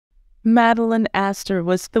Madeleine Astor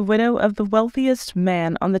was the widow of the wealthiest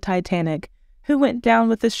man on the Titanic who went down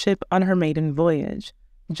with the ship on her maiden voyage,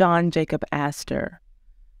 Jacob Astor.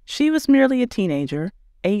 She was merely a teenager,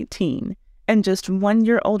 18, and just 1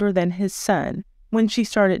 year older than his son when she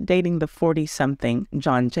started dating the 40-something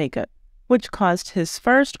Jacob, which caused his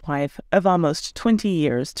first wife of almost 20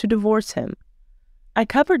 years to divorce him. I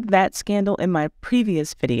covered that scandal in my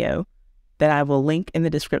previous video that I will link in the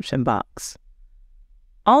description box.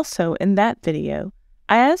 Also, in that video,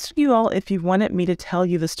 I asked you all if you wanted me to tell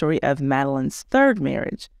you the story of Madeleine's third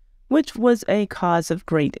marriage, which was a cause of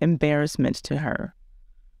great embarrassment to her.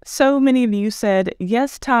 So many of you said,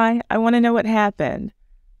 "Yes, Ty, I want to know what happened."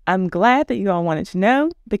 I'm glad that you all wanted to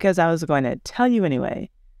know because I was going to tell you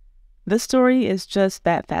anyway. The story is just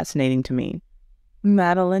that fascinating to me.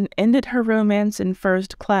 Madeleine ended her romance in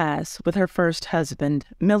first class with her first husband,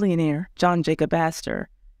 millionaire Jacob Astor,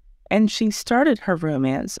 and she started her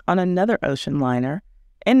romance on another ocean liner,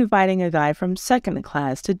 inviting a guy from second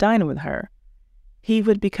class to dine with her. He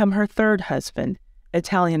would become her third husband,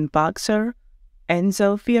 Italian boxer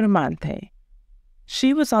Enzo Fiermonte.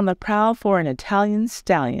 She was on the prowl for an Italian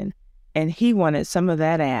stallion, and he wanted some of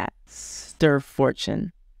that Astor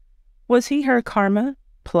fortune. Was he her karma,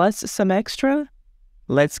 plus some extra?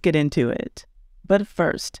 Let's get into it. But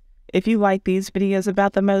first, if you like these videos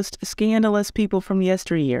about the most scandalous people from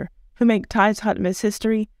yesteryear who make Ty's Hot Mess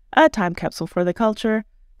History a time capsule for the culture,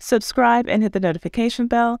 subscribe and hit the notification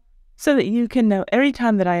bell so that you can know every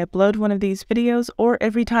time that I upload one of these videos or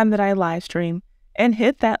every time that I live stream, and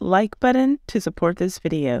hit that like button to support this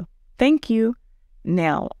video. Thank you.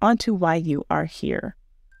 Now, on to why you are here.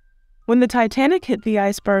 When the Titanic hit the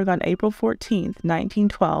iceberg on April 14,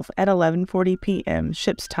 1912 at 11:40 p.m.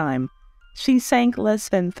 ship's time, she sank less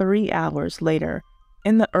than 3 hours later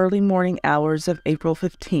in the early morning hours of April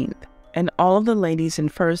 15th, and all of the ladies in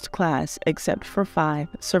first class except for 5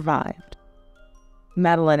 survived.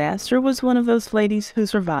 Madeleine Astor was one of those ladies who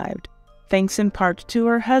survived, thanks in part to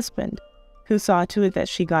her husband, who saw to it that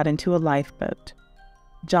she got into a lifeboat.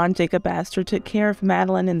 Jacob Astor took care of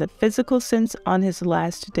Madeleine in the physical sense on his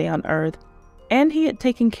last day on Earth, and he had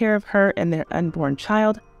taken care of her and their unborn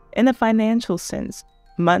child in a financial sense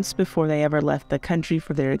months before they ever left the country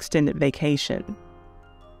for their extended vacation.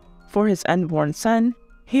 For his unborn son,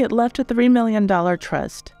 he had left a $3 million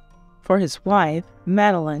trust. For his wife,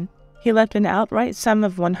 Madeleine, he left an outright sum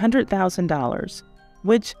of $100,000,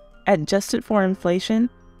 which, adjusted for inflation,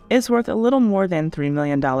 is worth a little more than $3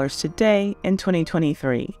 million today in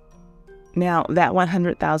 2023. Now, that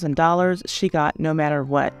 $100,000 she got no matter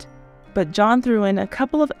what, but John threw in a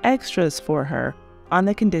couple of extras for her on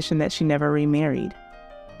the condition that she never remarried: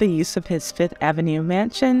 the use of his Fifth Avenue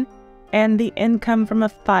mansion and the income from a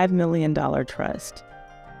 $5 million trust.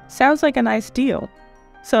 Sounds like a nice deal.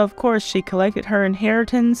 So of course she collected her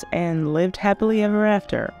inheritance and lived happily ever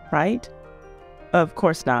after, right? Of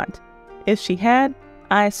course not. If she had,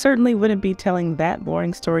 I certainly wouldn't be telling that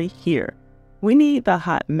boring story here. We need the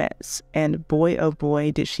hot mess, and boy oh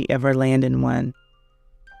boy did she ever land in one.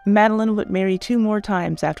 Madeleine would marry 2 more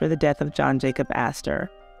times after the death of Jacob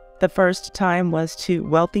Astor. The first time was to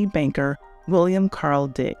wealthy banker William Carl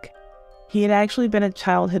Dick. He had actually been a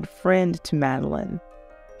childhood friend to Madeleine.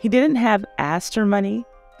 He didn't have Astor money,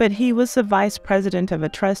 but he was the vice president of a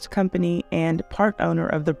trust company and part owner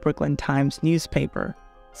of the Brooklyn Times newspaper.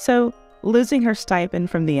 So, losing her stipend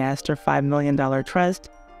from the Astor $5 million trust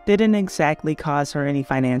didn't exactly cause her any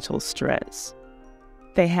financial stress.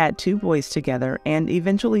 They had 2 boys together and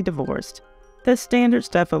eventually divorced, the standard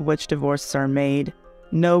stuff of which divorces are made,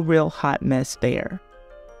 no real hot mess there.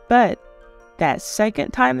 But that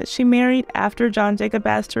second time that she married after Jacob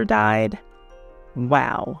Astor died,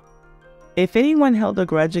 wow. If anyone held a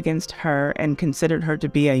grudge against her and considered her to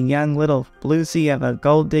be a young little bluesy of a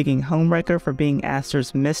gold-digging homewrecker for being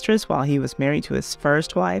Astor's mistress while he was married to his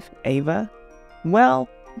first wife, Ava, well,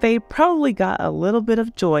 they probably got a little bit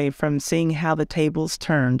of joy from seeing how the tables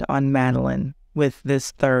turned on Madeleine with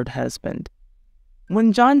this third husband.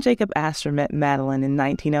 When Jacob Astor met Madeleine in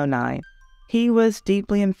 1909, he was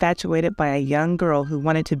deeply infatuated by a young girl who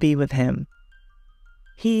wanted to be with him.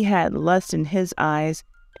 He had lust in his eyes,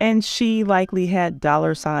 and she likely had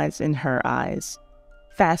dollar signs in her eyes.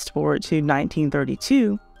 Fast forward to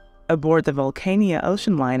 1932, aboard the Vulcania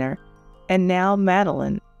ocean liner, and now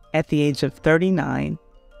Madeleine, at the age of 39,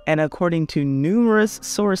 and according to numerous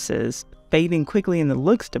sources, fading quickly in the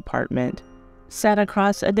looks department, sat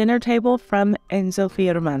across a dinner table from Enzo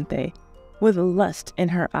Fiermonte, with lust in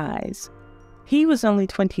her eyes. He was only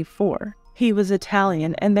 24. He was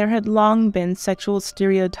Italian, and there had long been sexual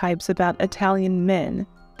stereotypes about Italian men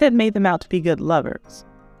that made them out to be good lovers.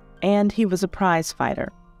 and he was a prize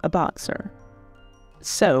fighter, a boxer.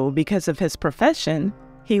 So, because of his profession,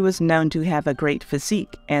 he was known to have a great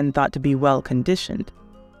physique and thought to be well-conditioned.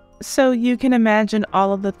 So you can imagine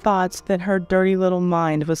all of the thoughts that her dirty little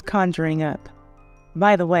mind was conjuring up.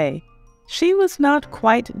 By the way, she was not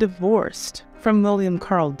quite divorced from William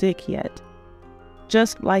Carl Dick yet.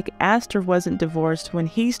 Just like Astor wasn't divorced when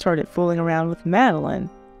he started fooling around with Madeleine,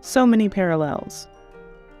 so many parallels.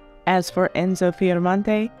 As for Enzo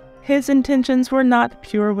Fiermonte, his intentions were not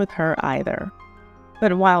pure with her either.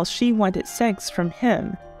 But while she wanted sex from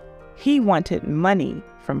him, he wanted money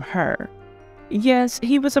from her. Yes,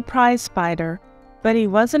 he was a prize fighter, but he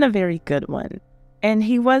wasn't a very good one. And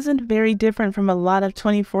he wasn't very different from a lot of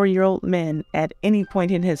 24-year-old men at any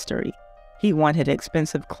point in history. He wanted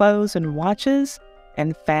expensive clothes and watches,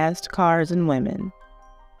 and fast cars and women.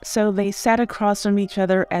 So they sat across from each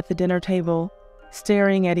other at the dinner table,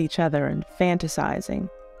 staring at each other and fantasizing.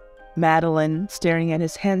 Madeleine staring at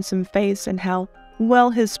his handsome face and how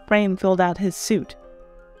well his frame filled out his suit,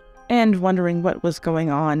 and wondering what was going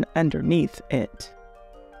on underneath it.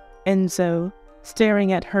 Enzo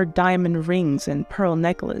staring at her diamond rings and pearl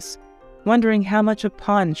necklace, wondering how much a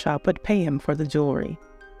pawn shop would pay him for the jewelry.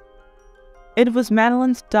 It was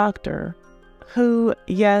Madeleine's doctor who,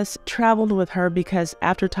 yes, traveled with her because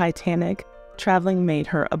after Titanic, traveling made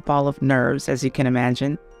her a ball of nerves, as you can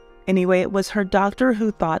imagine. Anyway, it was her doctor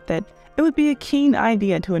who thought that it would be a keen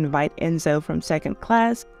idea to invite Enzo from second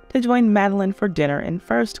class to join Madeleine for dinner in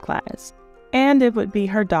first class. And it would be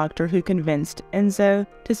her doctor who convinced Enzo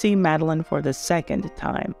to see Madeleine for the second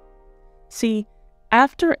time. See,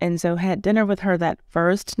 after Enzo had dinner with her that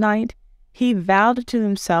first night, he vowed to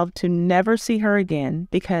himself to never see her again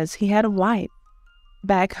because he had a wife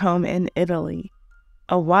back home in Italy,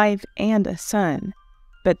 a wife and a son.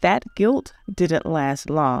 But that guilt didn't last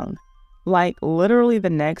long. Like literally the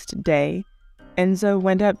next day, Enzo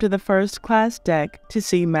went up to the first class deck to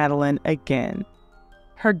see Madeleine again.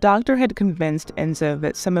 Her doctor had convinced Enzo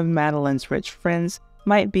that some of Madeleine's rich friends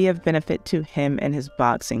might be of benefit to him in his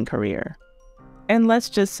boxing career. And let's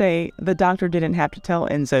just say the doctor didn't have to tell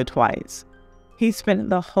Enzo twice. He spent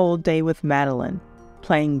the whole day with Madeleine,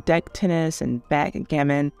 playing deck tennis and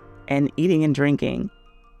backgammon and eating and drinking.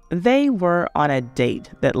 They were on a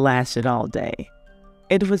date that lasted all day.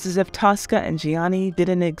 It was as if Tosca and Gianni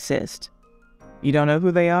didn't exist. You don't know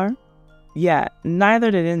who they are? Yeah,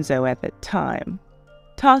 neither did Enzo at the time.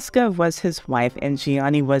 Tosca was his wife and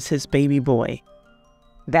Gianni was his baby boy.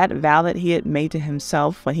 That vow that he had made to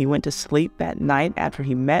himself when he went to sleep that night after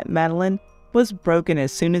he met Madeleine was broken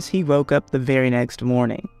as soon as he woke up the very next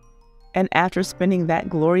morning. And after spending that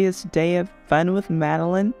glorious day of fun with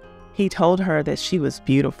Madeleine, he told her that she was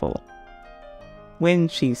beautiful when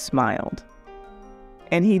she smiled.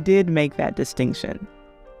 And he did make that distinction.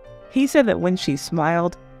 He said that when she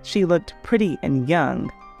smiled, she looked pretty and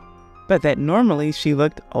young, but that normally she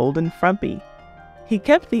looked old and frumpy. He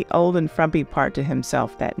kept the old and frumpy part to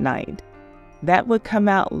himself that night. That would come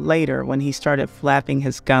out later when he started flapping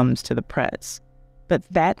his gums to the press. But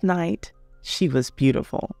that night, she was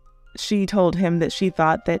beautiful. She told him that she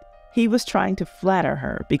thought that he was trying to flatter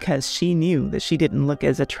her because she knew that she didn't look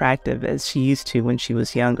as attractive as she used to when she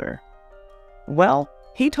was younger. Well,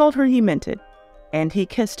 he told her he meant it, and he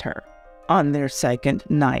kissed her on their second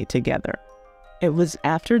night together. It was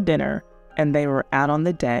after dinner, and they were out on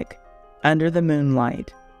the deck, under the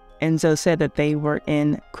moonlight. Enzo said that they were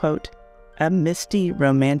in, quote, a misty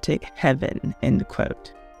romantic heaven, end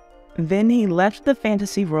quote. Then he left the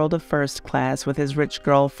fantasy world of first class with his rich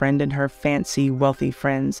girlfriend and her fancy, wealthy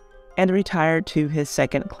friends, and retired to his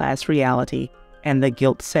second-class reality, and the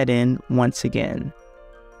guilt set in once again.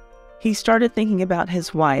 He started thinking about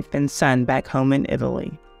his wife and son back home in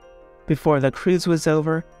Italy. Before the cruise was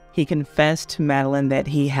over, he confessed to Madeleine that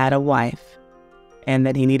he had a wife, and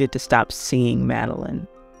that he needed to stop seeing Madeleine.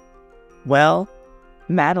 Well,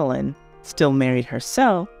 Madeleine, still married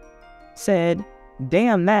herself, said,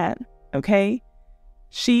 damn that, okay?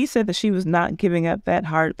 She said that she was not giving up that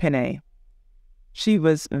hard penne. She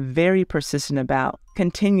was very persistent about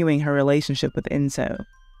continuing her relationship with Enzo.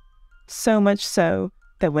 So much so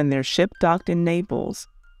that when their ship docked in Naples,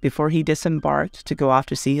 before he disembarked to go off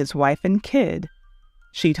to see his wife and kid,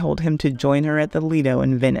 she told him to join her at the Lido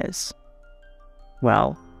in Venice.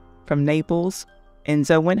 Well, from Naples,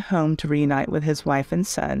 Enzo went home to reunite with his wife and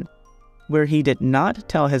son, where he did not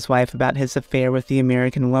tell his wife about his affair with the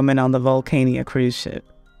American woman on the Vulcania cruise ship.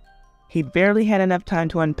 He barely had enough time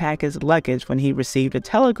to unpack his luggage when he received a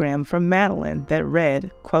telegram from Madeleine that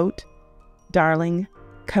read, quote, "Darling,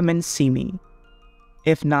 come and see me.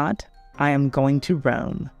 If not, I am going to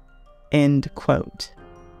Rome." End quote.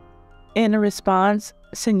 In response,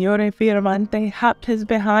 Signore Fiermonte hopped his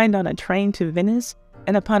behind on a train to Venice,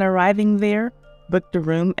 and upon arriving there, booked a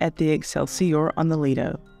room at the Excelsior on the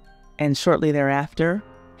Lido. And shortly thereafter,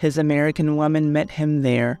 his American woman met him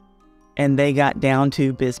there, and they got down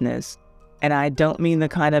to business. And I don't mean the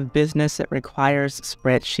kind of business that requires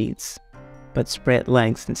spreadsheets, but spread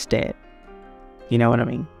legs instead. You know what I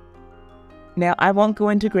mean? Now, I won't go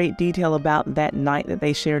into great detail about that night that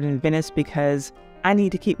they shared in Venice because I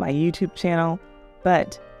need to keep my YouTube channel,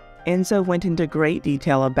 but Enzo went into great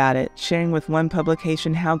detail about it, sharing with one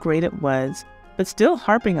publication how great it was, but still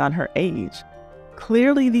harping on her age.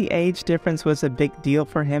 Clearly, the age difference was a big deal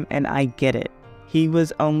for him, and I get it. He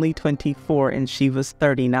was only 24 and she was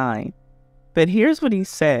 39. But here's what he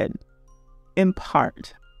said, in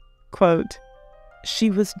part, quote,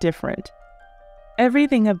 "She was different.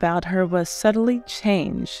 Everything about her was subtly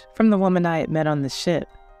changed from the woman I had met on the ship.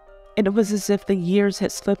 It was as if the years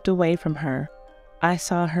had slipped away from her. I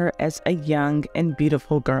saw her as a young and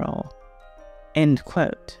beautiful girl." End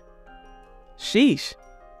quote. Sheesh.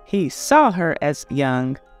 He saw her as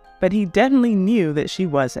young, but he definitely knew that she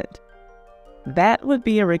wasn't. That would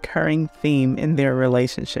be a recurring theme in their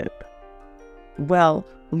relationship. Well,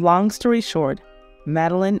 long story short,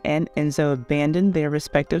 Madeleine and Enzo abandoned their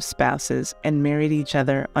respective spouses and married each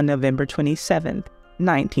other on November 27,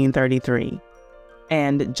 1933.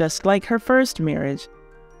 And just like her first marriage,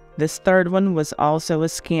 this third one was also a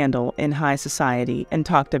scandal in high society and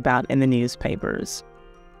talked about in the newspapers.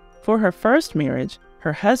 For her first marriage,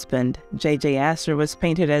 her husband, J.J. Astor, was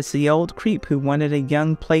painted as the old creep who wanted a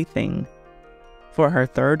young plaything. For her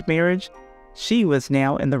third marriage, she was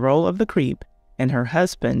now in the role of the creep, and her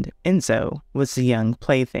husband, Enzo, was the young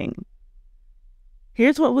plaything.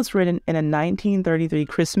 Here's what was written in a 1933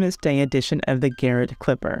 Christmas Day edition of the Garrett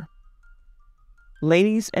Clipper.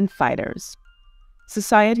 Ladies and fighters.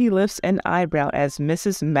 Society lifts an eyebrow as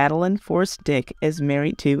Mrs. Madeleine Force Dick is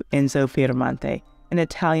married to Enzo Fiermonte, an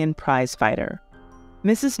Italian prize fighter.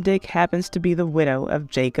 Mrs. Dick happens to be the widow of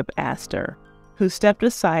Jacob Astor, who stepped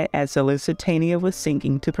aside as the Lusitania was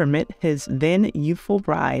sinking to permit his then youthful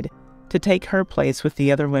bride to take her place with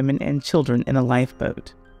the other women and children in a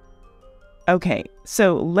lifeboat. Okay,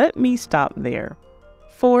 so let me stop there.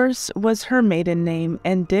 Force was her maiden name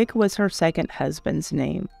and Dick was her second husband's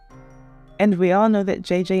name. And we all know that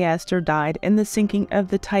J.J. Astor died in the sinking of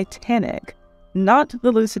the Titanic, not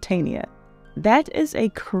the Lusitania. That is a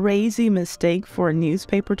crazy mistake for a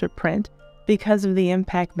newspaper to print because of the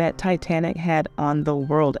impact that Titanic had on the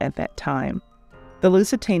world at that time. The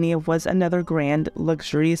Lusitania was another grand,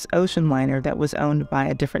 luxurious ocean liner that was owned by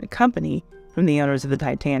a different company from the owners of the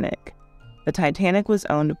Titanic. The Titanic was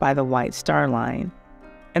owned by the White Star Line,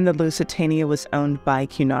 and the Lusitania was owned by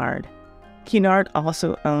Cunard. Cunard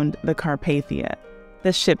also owned the Carpathia,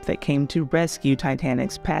 the ship that came to rescue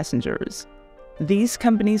Titanic's passengers. These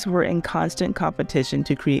companies were in constant competition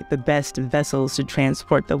to create the best vessels to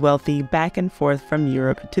transport the wealthy back and forth from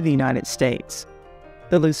Europe to the United States.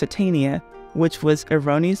 The Lusitania, which was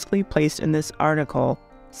erroneously placed in this article,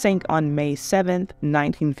 sank on May 7,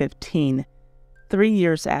 1915, 3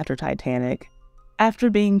 years after Titanic, after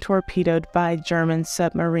being torpedoed by German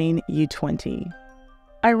submarine U-20.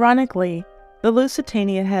 Ironically, the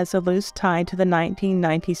Lusitania has a loose tie to the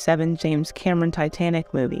 1997 James Cameron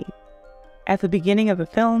Titanic movie. At the beginning of the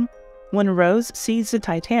film, when Rose sees the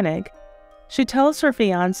Titanic, she tells her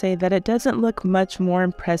fiancé that it doesn't look much more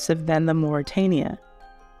impressive than the Mauretania.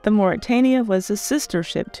 The Mauretania was a sister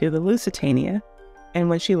ship to the Lusitania, and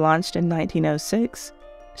when she launched in 1906,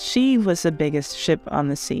 she was the biggest ship on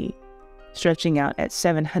the sea, stretching out at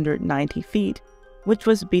 790 feet, which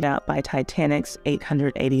was beat out by Titanic's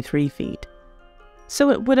 883 feet. So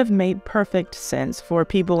it would have made perfect sense for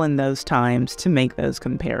people in those times to make those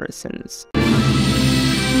comparisons.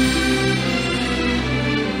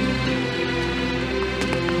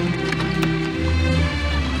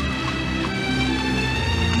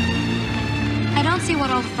 I don't see what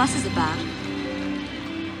all the fuss is about.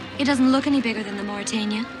 It doesn't look any bigger than the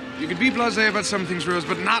Mauretania. You could be blasé about some things, Rose,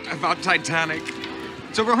 but not about Titanic.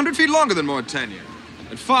 It's over 100 feet longer than Mauretania,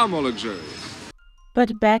 and far more luxurious.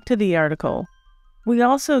 But back to the article. We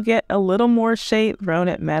also get a little more shade thrown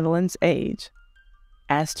at Madeleine's age.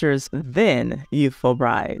 Astor's then youthful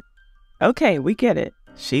bride. Okay, we get it.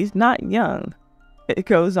 She's not young. It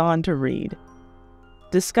goes on to read.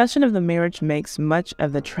 Discussion of the marriage makes much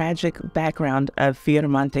of the tragic background of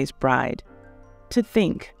Fiermonte's bride. To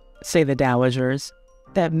think, say the dowagers,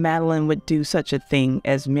 that Madeleine would do such a thing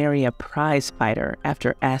as marry a prize fighter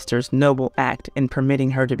after Astor's noble act in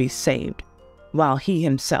permitting her to be saved, while he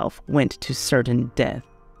himself went to certain death.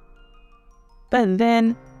 But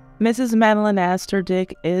then, Mrs. Madeleine Astor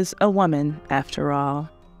Dick is a woman, after all.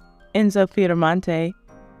 Enzo Fiermonte,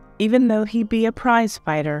 even though he be a prize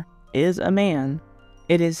fighter, is a man.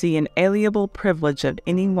 It is the inalienable privilege of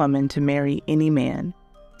any woman to marry any man,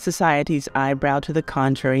 society's eyebrow to the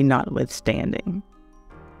contrary notwithstanding.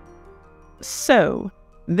 So,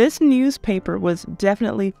 this newspaper was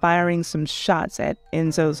definitely firing some shots at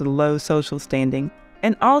Enzo's low social standing,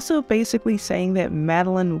 and also basically saying that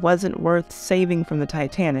Madeleine wasn't worth saving from the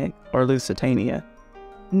Titanic or Lusitania,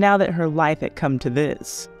 now that her life had come to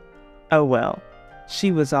this. Oh well,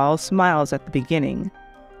 she was all smiles at the beginning,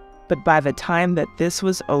 but by the time that this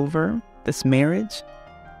was over, this marriage,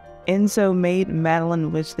 Enzo made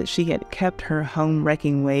Madeleine wish that she had kept her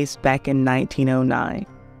home-wrecking ways back in 1909,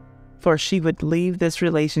 for she would leave this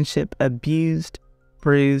relationship abused,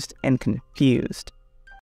 bruised, and confused.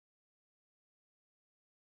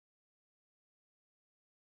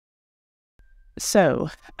 So,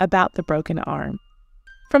 about the broken arm.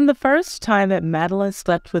 From the first time that Madeleine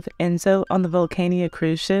slept with Enzo on the Vulcania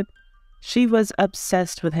cruise ship, she was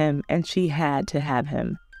obsessed with him and she had to have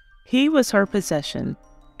him. He was her possession,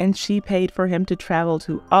 and she paid for him to travel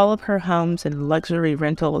to all of her homes and luxury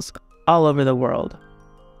rentals all over the world.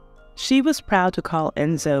 She was proud to call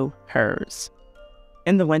Enzo hers.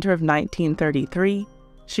 In the winter of 1933,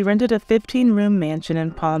 she rented a 15-room mansion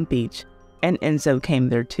in Palm Beach, and Enzo came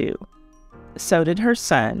there too. So did her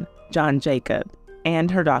son, John Jacob,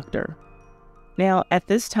 and her doctor. Now, at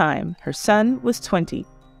this time, her son was 20,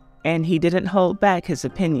 and he didn't hold back his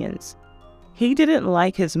opinions. He didn't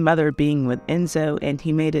like his mother being with Enzo, and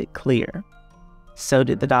he made it clear. So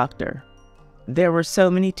did the doctor. There were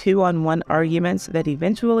so many two-on-one arguments that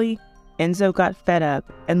eventually Enzo got fed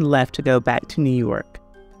up and left to go back to New York.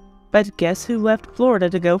 But guess who left Florida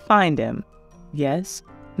to go find him? Yes,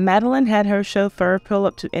 Madeleine had her chauffeur pull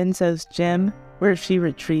up to Enzo's gym, where she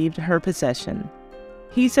retrieved her possession.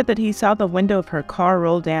 He said that he saw the window of her car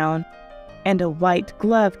roll down, and a white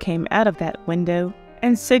glove came out of that window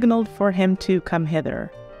and signaled for him to come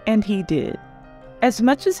hither, and he did. As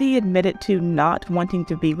much as he admitted to not wanting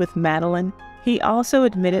to be with Madeleine, he also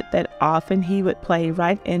admitted that often he would play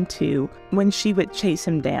right into when she would chase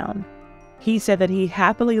him down. He said that he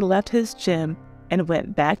happily left his gym and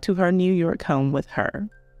went back to her New York home with her.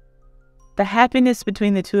 The happiness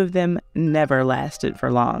between the two of them never lasted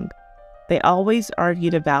for long. They always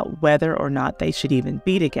argued about whether or not they should even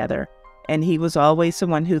be together, and he was always the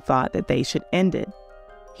one who thought that they should end it.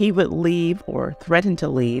 He would leave or threaten to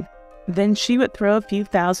leave, then she would throw a few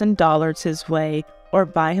 $1,000s his way or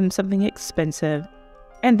buy him something expensive,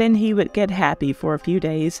 and then he would get happy for a few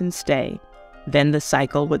days and stay. Then the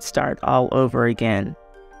cycle would start all over again.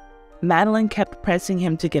 Madeleine kept pressing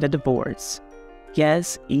him to get a divorce.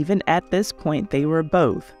 Yes, even at this point they were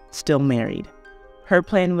both still married. Her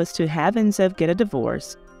plan was to have Enzo get a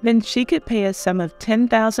divorce, then she could pay a sum of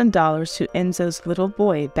 $10,000 to Enzo's little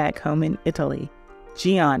boy back home in Italy,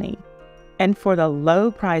 Gianni, and for the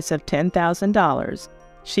low price of $10,000,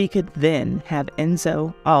 she could then have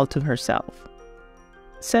Enzo all to herself.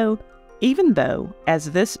 So, even though,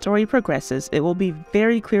 as this story progresses, it will be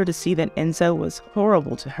very clear to see that Enzo was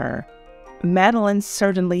horrible to her, Madeleine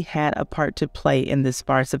certainly had a part to play in this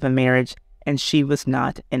farce of a marriage, and she was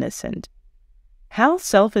not innocent. How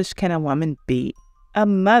selfish can a woman be? A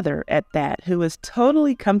mother at that, who was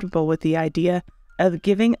totally comfortable with the idea of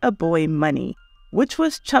giving a boy money, which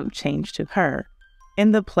was chump change to her,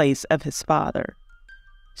 in the place of his father.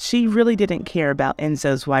 She really didn't care about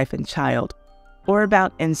Enzo's wife and child, or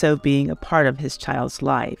about Enzo being a part of his child's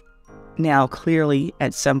life. Now, clearly,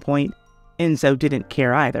 at some point, Enzo didn't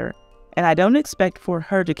care either, and I don't expect for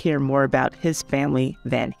her to care more about his family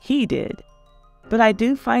than he did. But I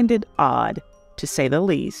do find it odd, to say the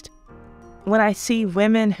least, when I see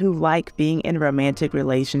women who like being in romantic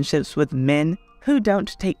relationships with men who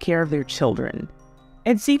don't take care of their children.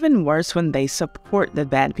 It's even worse when they support the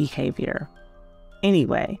bad behavior.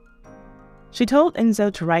 Anyway, she told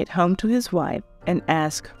Enzo to write home to his wife and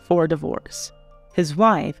ask for a divorce. His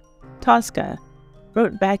wife, Tosca,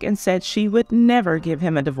 wrote back and said she would never give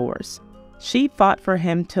him a divorce. She fought for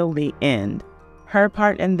him till the end. Her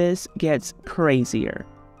part in this gets crazier.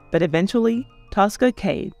 But eventually, Tosca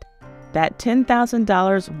caved. That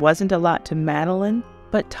 $10,000 wasn't a lot to Madeleine,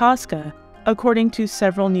 but Tosca, according to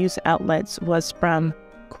several news outlets, was from,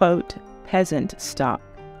 quote, peasant stock.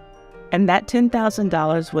 And that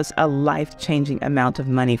 $10,000 was a life-changing amount of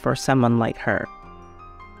money for someone like her.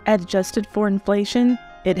 Adjusted for inflation,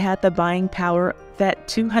 it had the buying power that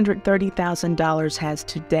 $230,000 has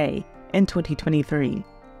today in 2023.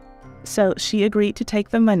 So she agreed to take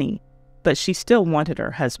the money, but she still wanted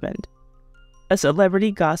her husband. A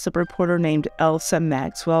celebrity gossip reporter named Elsa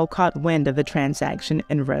Maxwell caught wind of the transaction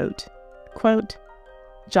and wrote, quote,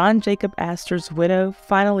 "John Jacob Astor's widow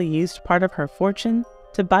finally used part of her fortune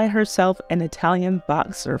to buy herself an Italian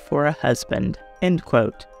boxer for a husband," end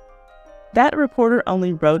quote. That reporter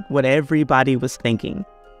only wrote what everybody was thinking.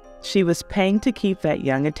 She was paying to keep that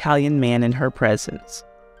young Italian man in her presence.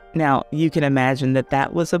 Now, you can imagine that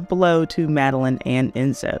that was a blow to Madeleine and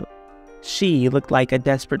Enzo. She looked like a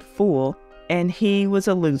desperate fool, and he was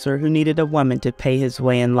a loser who needed a woman to pay his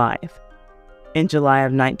way in life. In July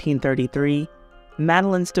of 1933,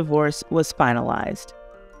 Madeleine's divorce was finalized.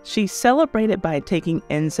 She celebrated by taking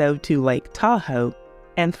Enzo to Lake Tahoe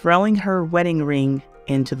and throwing her wedding ring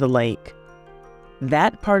into the lake.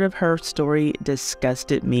 That part of her story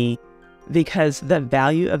disgusted me because the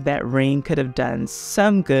value of that ring could have done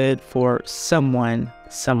some good for someone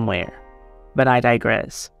somewhere. But I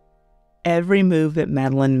digress. Every move that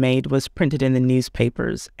Madeleine made was printed in the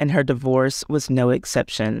newspapers, and her divorce was no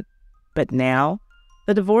exception. But now,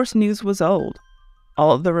 the divorce news was old.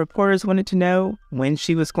 All of the reporters wanted to know when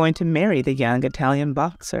she was going to marry the young Italian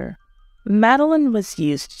boxer. Madeleine was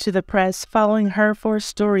used to the press following her for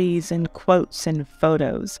stories and quotes and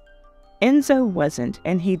photos. Enzo wasn't,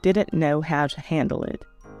 and he didn't know how to handle it.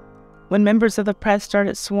 When members of the press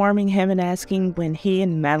started swarming him and asking when he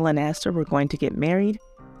and Madeleine Astor were going to get married,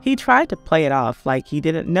 he tried to play it off like he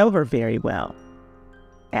didn't know her very well.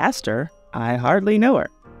 "Astor? I hardly know her."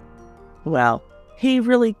 Well, he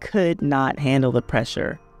really could not handle the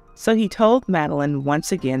pressure, so he told Madeleine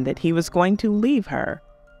once again that he was going to leave her,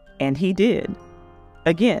 and he did.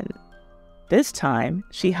 Again. This time,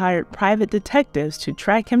 she hired private detectives to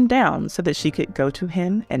track him down so that she could go to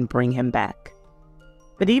him and bring him back.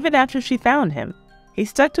 But even after she found him, he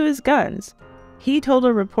stuck to his guns. He told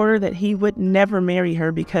a reporter that he would never marry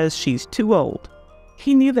her because she's too old.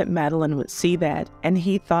 He knew that Madeleine would see that, and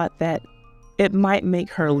he thought that it might make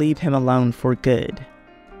her leave him alone for good.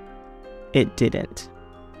 It didn't.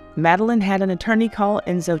 Madeleine had an attorney call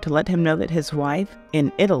Enzo to let him know that his wife,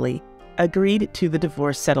 in Italy, agreed to the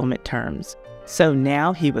divorce settlement terms. So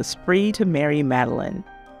now he was free to marry Madeleine.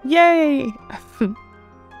 Yay!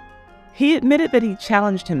 He admitted that he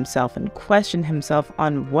challenged himself and questioned himself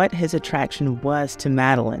on what his attraction was to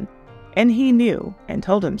Madeleine, and he knew and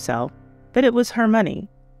told himself that it was her money.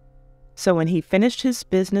 So when he finished his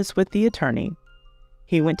business with the attorney,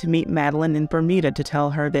 he went to meet Madeleine in Bermuda to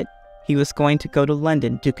tell her that he was going to go to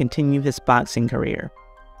London to continue his boxing career.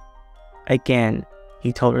 Again,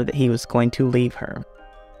 he told her that he was going to leave her.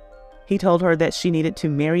 He told her that she needed to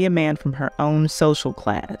marry a man from her own social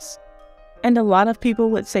class. And a lot of people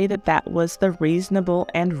would say that that was the reasonable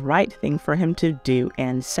and right thing for him to do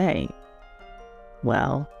and say.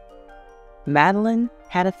 Well, Madeleine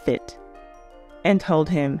had a fit and told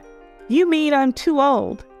him, "You mean I'm too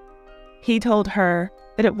old?" He told her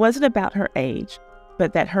that it wasn't about her age,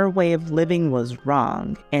 but that her way of living was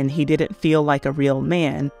wrong, and he didn't feel like a real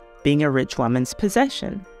man being a rich woman's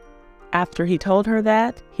possession. After he told her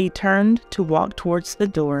that, he turned to walk towards the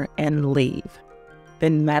door and leave.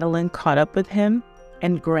 Then Madeleine caught up with him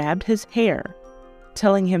and grabbed his hair,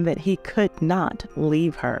 telling him that he could not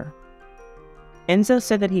leave her. Enzo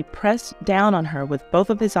said that he pressed down on her with both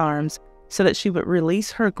of his arms so that she would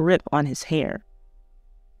release her grip on his hair.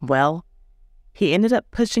 Well, he ended up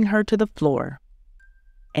pushing her to the floor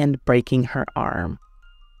and breaking her arm.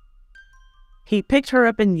 He picked her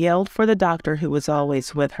up and yelled for the doctor who was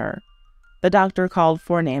always with her. The doctor called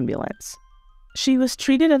for an ambulance. She was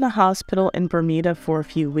treated in a hospital in Bermuda for a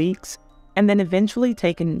few weeks and then eventually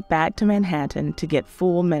taken back to Manhattan to get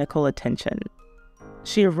full medical attention.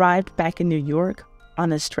 She arrived back in New York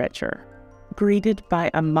on a stretcher, greeted by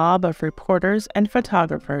a mob of reporters and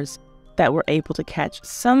photographers that were able to catch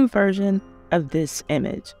some version of this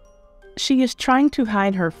image. She is trying to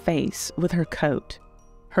hide her face with her coat.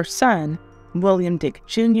 Her son, William Dick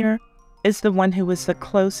Jr., is the one who was the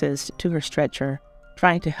closest to her stretcher,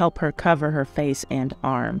 trying to help her cover her face and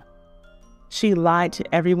arm. She lied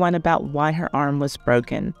to everyone about why her arm was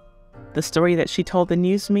broken. The story that she told the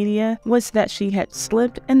news media was that she had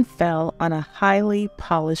slipped and fell on a highly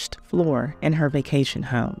polished floor in her vacation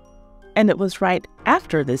home. And it was right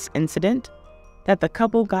after this incident that the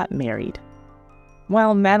couple got married,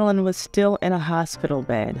 while Madeleine was still in a hospital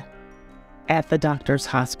bed at the doctor's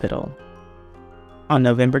hospital on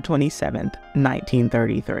November 27,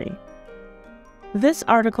 1933. This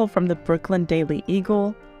article from the Brooklyn Daily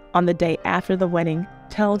Eagle on the day after the wedding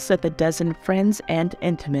tells that the dozen friends and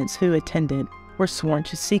intimates who attended were sworn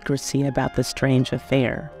to secrecy about the strange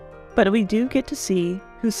affair. But we do get to see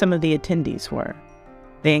who some of the attendees were.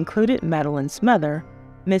 They included Madeleine's mother,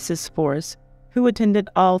 Mrs. Force, who attended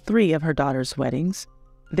all 3 of her daughter's weddings.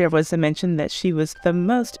 There was a mention that she was the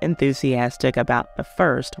most enthusiastic about the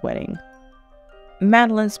first wedding.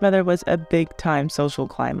 Madeleine's mother was a big-time social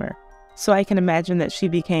climber, so I can imagine that she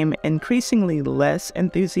became increasingly less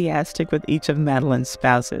enthusiastic with each of Madeleine's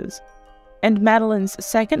spouses. And Madeleine's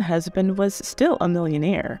second husband was still a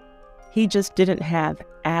millionaire. He just didn't have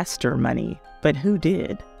Astor money, but who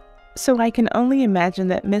did? So I can only imagine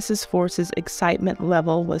that Mrs. Force's excitement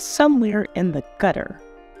level was somewhere in the gutter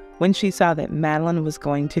when she saw that Madeleine was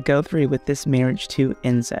going to go through with this marriage to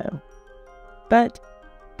Enzo. But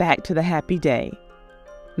back to the happy day.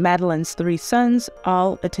 Madeleine's 3 sons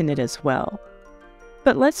all attended as well.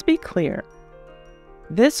 But let's be clear.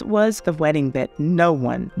 This was the wedding that no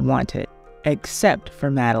one wanted, except for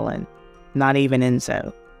Madeleine, not even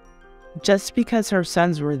Enzo. Just because her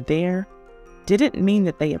sons were there didn't mean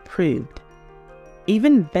that they approved.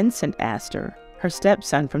 Even Vincent Astor, her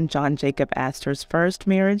stepson from John Jacob Astor's first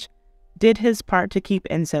marriage, did his part to keep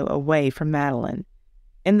Enzo away from Madeleine.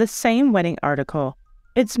 In the same wedding article,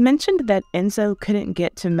 it's mentioned that Enzo couldn't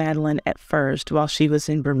get to Madeleine at first while she was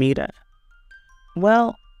in Bermuda.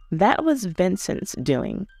 Well, that was Vincent's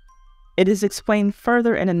doing. It is explained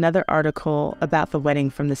further in another article about the wedding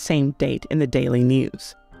from the same date in the Daily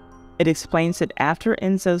News. It explains that after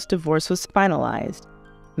Enzo's divorce was finalized,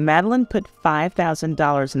 Madeleine put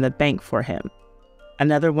 $5,000 in the bank for him,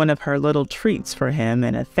 another one of her little treats for him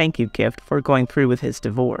and a thank you gift for going through with his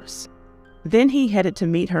divorce. Then he headed to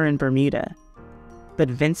meet her in Bermuda. But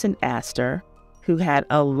Vincent Astor, who had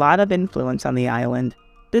a lot of influence on the island,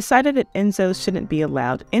 decided that Enzo shouldn't be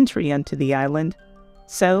allowed entry onto the island,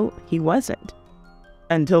 so he wasn't,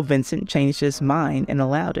 until Vincent changed his mind and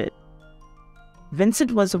allowed it.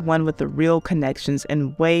 Vincent was the one with the real connections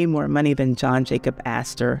and way more money than John Jacob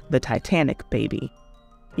Astor, the Titanic baby.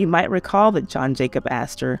 You might recall that John Jacob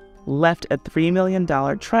Astor left a $3 million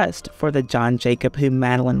trust for the John Jacob who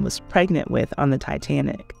Madeleine was pregnant with on the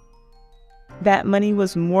Titanic. That money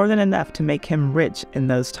was more than enough to make him rich in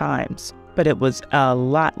those times, but it was a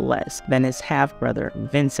lot less than his half-brother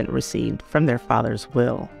Vincent received from their father's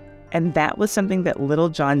will. And that was something that little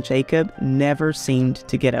John Jacob never seemed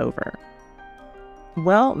to get over.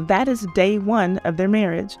 Well, that is day 1 of their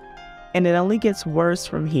marriage, and it only gets worse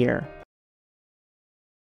from here.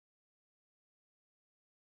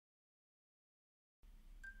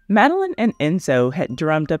 Madeleine and Enzo had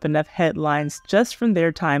drummed up enough headlines just from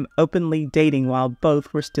their time openly dating while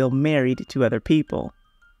both were still married to other people.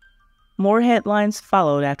 More headlines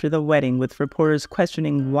followed after the wedding, with reporters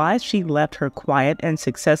questioning why she left her quiet and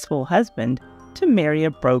successful husband to marry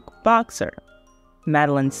a broke boxer.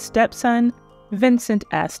 Madeleine's stepson, Vincent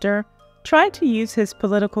Astor, tried to use his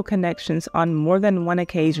political connections on more than one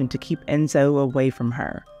occasion to keep Enzo away from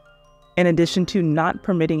her. In addition to not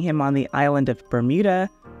permitting him on the island of Bermuda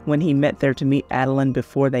when he met there to meet Madeleine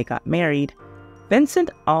before they got married, Vincent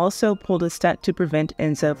also pulled a stunt to prevent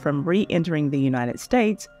Enzo from re-entering the United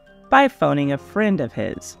States by phoning a friend of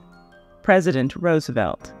his, President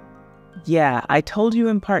Roosevelt. Yeah, I told you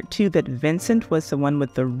in part 2 that Vincent was the one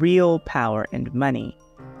with the real power and money.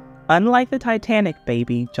 Unlike the Titanic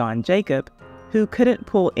baby, John Jacob, who couldn't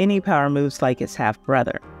pull any power moves like his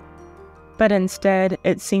half-brother. But instead,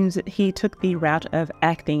 it seems that he took the route of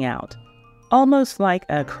acting out, almost like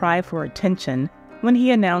a cry for attention when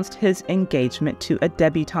he announced his engagement to a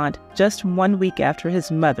debutante just 1 week after his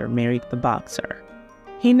mother married the boxer.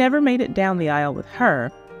 He never made it down the aisle with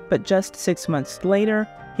her, but just 6 months later,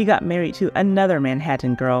 he got married to another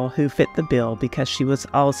Manhattan girl who fit the bill because she was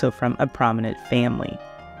also from a prominent family.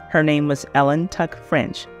 Her name was Ellen Tuck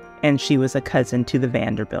French, and she was a cousin to the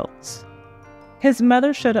Vanderbilts. His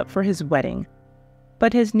mother showed up for his wedding,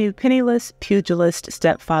 but his new penniless pugilist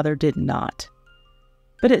stepfather did not.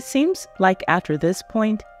 But it seems like after this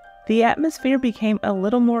point, the atmosphere became a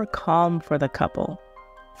little more calm for the couple.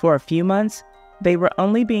 For a few months, they were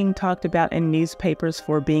only being talked about in newspapers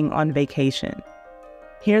for being on vacation.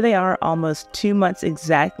 Here they are almost 2 months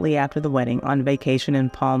exactly after the wedding on vacation in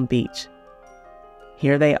Palm Beach.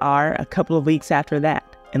 Here they are a couple of weeks after that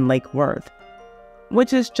in Lake Worth,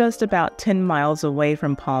 which is just about 10 miles away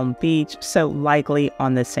from Palm Beach, so likely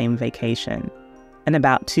on the same vacation. And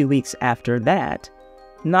about 2 weeks after that,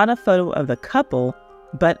 not a photo of the couple,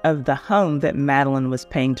 but of the home that Madeleine was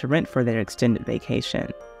paying to rent for their extended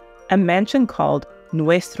vacation. A mansion called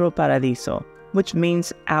Nuestro Paradiso, which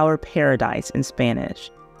means our paradise in Spanish.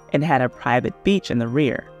 It had a private beach in the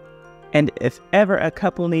rear. And if ever a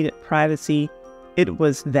couple needed privacy, it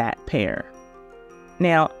was that pair.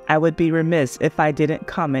 Now, I would be remiss if I didn't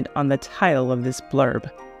comment on the title of this blurb.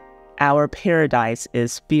 Our paradise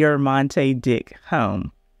is Fiermonte Dick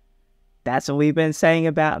Home. That's what we've been saying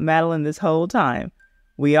about Madeleine this whole time.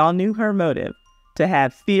 We all knew her motive, to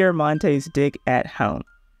have Fiermonte's dick at home.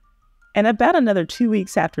 And about another 2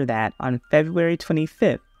 weeks after that, on February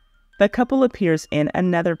 25th, the couple appears in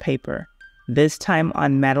another paper, this time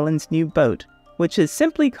on Madeleine's new boat, which is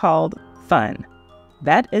simply called Fun.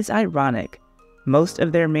 That is ironic. Most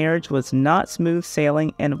of their marriage was not smooth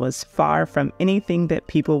sailing and was far from anything that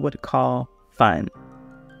people would call fun.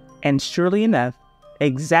 And surely enough,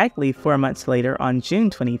 exactly 4 months later, on June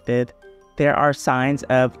 25th, there are signs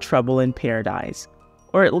of trouble in paradise,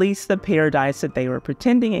 or at least the paradise that they were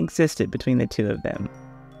pretending existed between the two of them.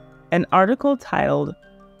 An article titled,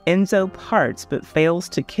 "Enzo Parts But Fails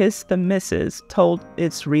to Kiss the Missus" told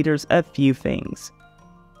its readers a few things.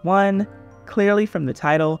 One, clearly from the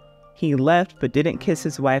title, he left but didn't kiss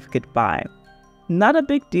his wife goodbye. Not a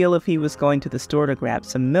big deal if he was going to the store to grab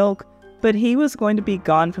some milk, but he was going to be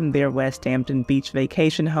gone from their West Hampton Beach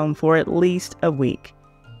vacation home for at least a week.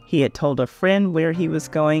 He had told a friend where he was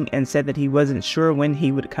going and said that he wasn't sure when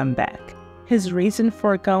he would come back. His reason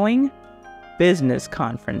for going? Business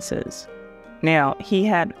conferences. Now, he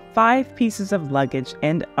had 5 pieces of luggage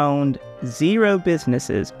and owned 0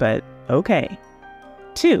 businesses, but okay.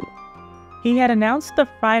 2. He had announced the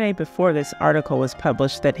Friday before this article was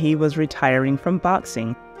published that he was retiring from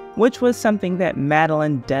boxing, which was something that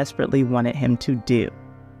Madeleine desperately wanted him to do.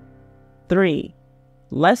 3.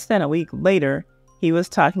 Less than a week later, he was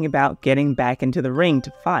talking about getting back into the ring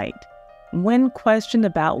to fight. When questioned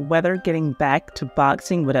about whether getting back to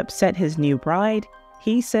boxing would upset his new bride,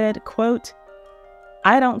 he said, quote,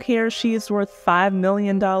 "I don't care if she is worth $5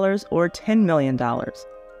 million or $10 million.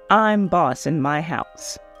 I'm boss in my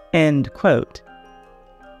house." End quote.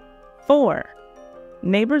 4.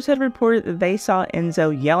 Neighbors had reported that they saw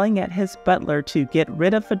Enzo yelling at his butler to get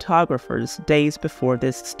rid of photographers days before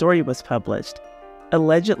this story was published.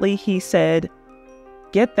 Allegedly, he said,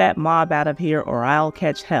 "Get that mob out of here or I'll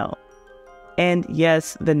catch hell." And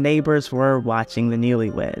yes, the neighbors were watching the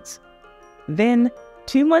newlyweds. Then,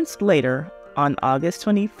 2 months later, on August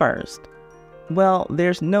 21st, well,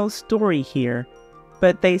 there's no story here,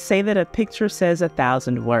 but they say that a picture says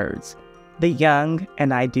 1,000 words. The young,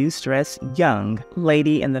 and I do stress young,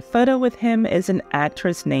 lady in the photo with him is an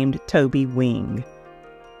actress named Toby Wing.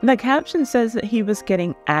 The caption says that he was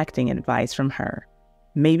getting acting advice from her.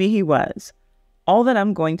 Maybe he was. All that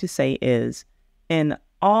I'm going to say is, in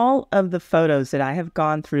all of the photos that I have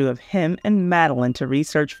gone through of him and Madeleine to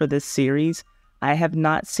research for this series, I have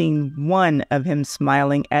not seen one of him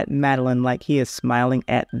smiling at Madeleine like he is smiling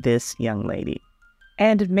at this young lady.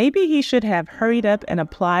 And maybe he should have hurried up and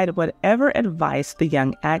applied whatever advice the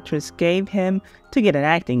young actress gave him to get an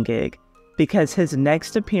acting gig, because his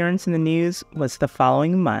next appearance in the news was the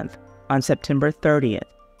following month, on September 30th,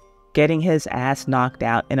 getting his ass knocked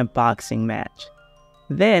out in a boxing match.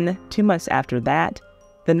 Then, 2 months after that,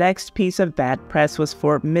 the next piece of bad press was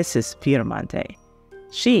for Mrs. Fiermonte.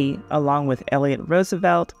 She, along with Elliot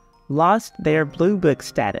Roosevelt, lost their Blue Book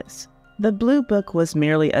status. The Blue Book was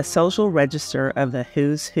merely a social register of the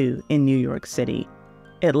who's who in New York City.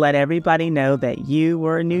 It let everybody know that you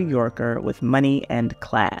were a New Yorker with money and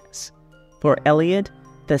class. For Elliot,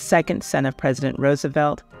 the second son of President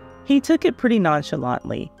Roosevelt, he took it pretty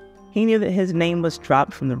nonchalantly. He knew that his name was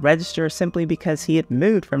dropped from the register simply because he had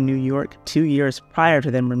moved from New York 2 years prior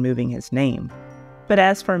to them removing his name. But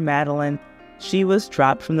as for Madeleine, she was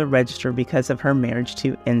dropped from the register because of her marriage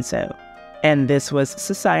to Enzo. And this was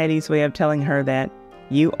society's way of telling her that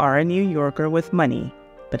you are a New Yorker with money,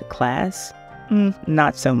 but class?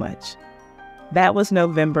 Not so much. That was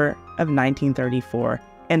November of 1934,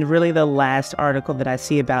 and really the last article that I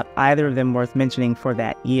see about either of them worth mentioning for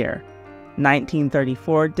that year.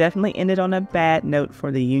 1934 definitely ended on a bad note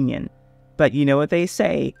for the Union. But you know what they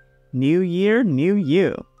say, new year, new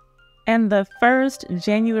you. And the first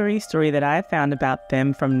January story that I found about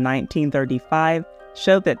them from 1935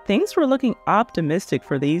 showed that things were looking optimistic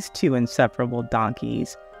for these two insufferable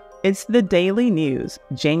donkeys. It's the Daily News,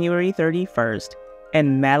 January 31st,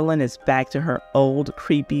 and Madeleine is back to her old,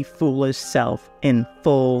 creepy, foolish self in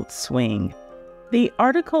full swing. The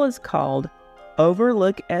article is called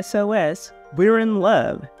 "Overlook SOS, We're in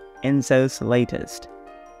Love, Enzo's Latest."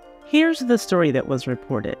 Here's the story that was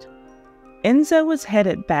reported. Enzo was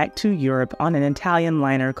headed back to Europe on an Italian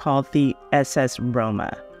liner called the SS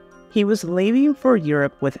Roma. He was leaving for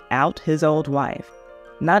Europe without his old wife.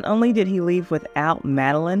 Not only did he leave without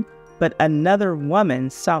Madeleine, but another woman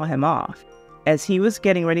saw him off. As he was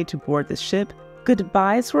getting ready to board the ship,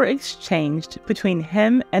 goodbyes were exchanged between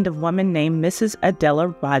him and a woman named Mrs.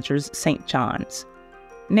 Adela Rogers St. John's.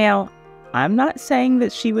 Now, I'm not saying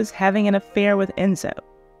that she was having an affair with Enzo.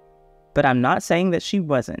 but I'm not saying that she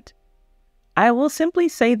wasn't. I will simply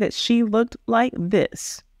say that she looked like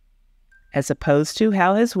this, as opposed to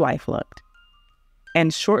how his wife looked.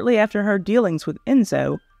 And shortly after her dealings with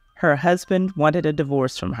Enzo, her husband wanted a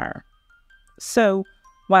divorce from her. So,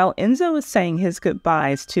 while Enzo is saying his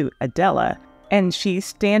goodbyes to Adela, and she's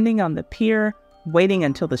standing on the pier, waiting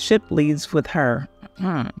until the ship leaves with her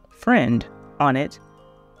friend on it,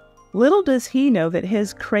 little does he know that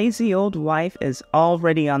his crazy old wife is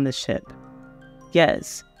already on the ship.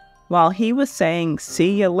 Yes, while he was saying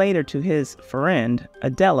see ya later to his friend,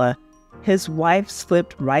 Adela, his wife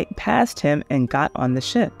slipped right past him and got on the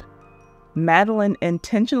ship. Madeleine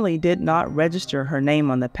intentionally did not register her name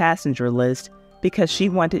on the passenger list because she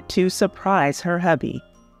wanted to surprise her hubby.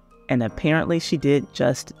 And apparently she did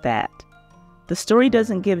just that. The story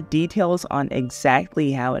doesn't give details on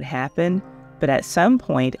exactly how it happened, but at some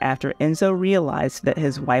point after Enzo realized that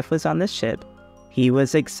his wife was on the ship, he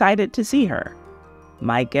was excited to see her.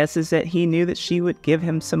 My guess is that he knew that she would give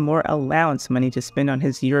him some more allowance money to spend on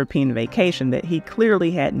his European vacation that he clearly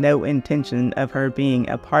had no intention of her being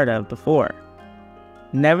a part of before.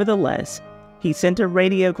 Nevertheless, he sent a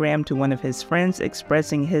radiogram to one of his friends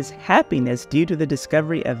expressing his happiness due to the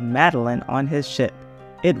discovery of Madeleine on his ship.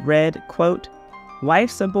 It read, quote,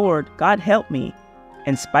 "Wife's aboard, God help me.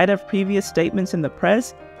 In spite of previous statements in the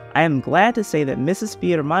press, I am glad to say that Mrs.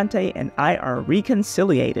 Fiermonte and I are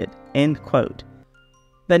reconciliated," end quote.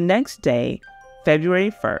 The next day, February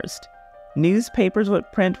 1st, newspapers would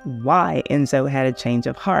print why Enzo had a change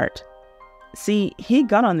of heart. See, he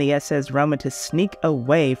got on the SS Roma to sneak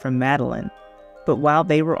away from Madeleine, but while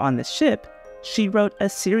they were on the ship, she wrote a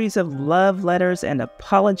series of love letters and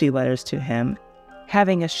apology letters to him,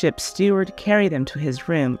 having a ship steward carry them to his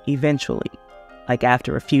room eventually, like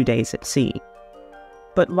after a few days at sea.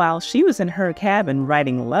 But while she was in her cabin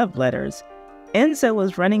writing love letters, Enzo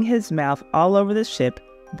was running his mouth all over the ship,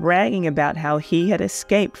 bragging about how he had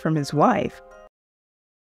escaped from his wife.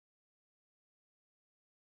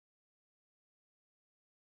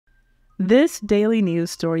 This daily news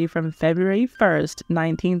story from February 1st,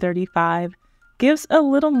 1935, gives a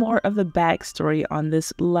little more of the backstory on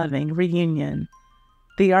this loving reunion.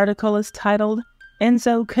 The article is titled,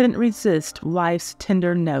 "Enzo Couldn't Resist Wife's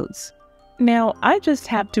Tender Notes." Now, I just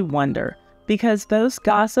have to wonder, because those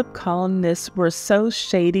gossip columnists were so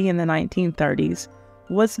shady in the 1930s,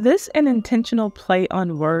 was this an intentional play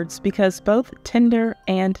on words because both tender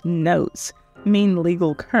and notes mean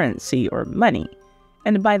legal currency or money?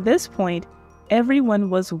 And by this point, everyone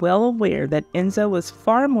was well aware that Enzo was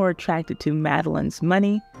far more attracted to Madeleine's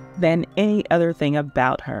money than any other thing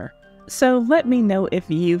about her. So let me know if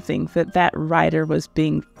you think that that writer was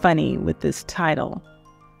being funny with this title.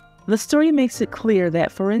 The story makes it clear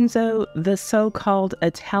that for Enzo, the so-called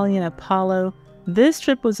Italian Apollo, this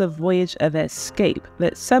trip was a voyage of escape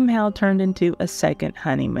that somehow turned into a second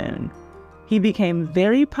honeymoon. He became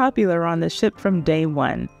very popular on the ship from day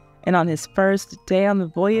one, and on his first day on the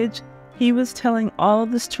voyage, he was telling all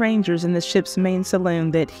of the strangers in the ship's main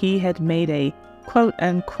saloon that he had made a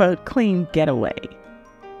quote-unquote clean getaway.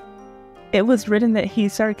 It was written that he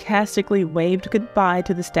sarcastically waved goodbye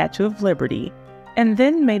to the Statue of Liberty, and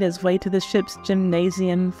then made his way to the ship's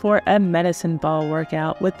gymnasium for a medicine ball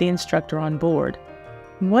workout with the instructor on board.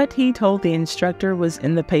 What he told the instructor was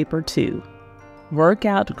in the paper too.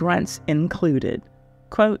 Workout grunts included.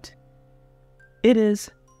 Quote, "It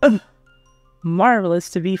is marvelous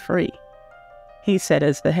to be free," he said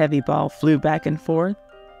as the heavy ball flew back and forth.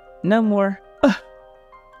 "No more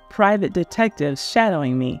private detectives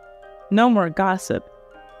shadowing me. No more gossip.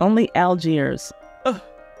 Only Algiers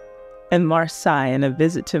and Marseille and a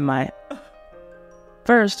visit to my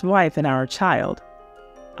first wife and our child.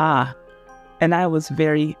 Ah, and I was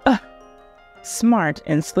very smart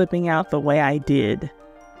in slipping out the way I did."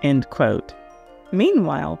 End quote.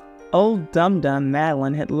 Meanwhile, old dum-dum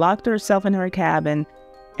Madeleine had locked herself in her cabin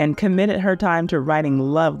and committed her time to writing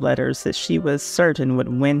love letters that she was certain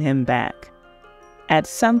would win him back. At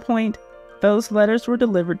some point, those letters were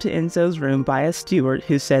delivered to Enzo's room by a steward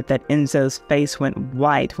who said that Enzo's face went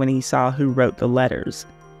white when he saw who wrote the letters.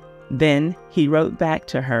 Then he wrote back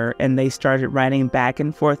to her and they started writing back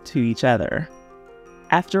and forth to each other.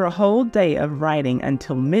 After a whole day of writing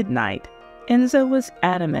until midnight, Enzo was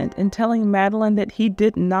adamant in telling Madeleine that he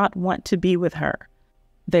did not want to be with her.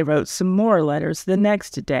 They wrote some more letters the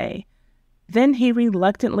next day. Then he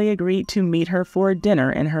reluctantly agreed to meet her for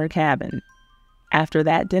dinner in her cabin. After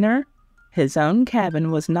that dinner, his own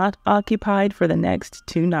cabin was not occupied for the next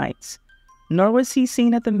 2 nights, nor was he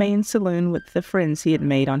seen at the main saloon with the friends he had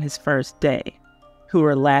made on his first day, who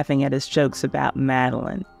were laughing at his jokes about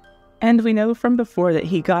Madeleine. And we know from before that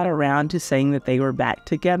he got around to saying that they were back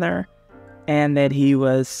together and that he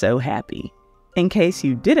was so happy. In case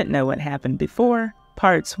you didn't know what happened before,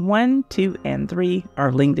 parts 1, 2, and 3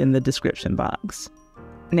 are linked in the description box.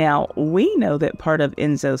 Now, we know that part of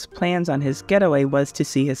Enzo's plans on his getaway was to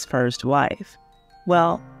see his first wife.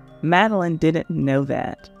 Well, Madeleine didn't know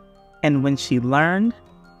that. And when she learned,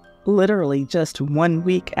 literally just 1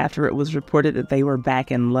 week after it was reported that they were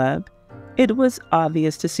back in love, it was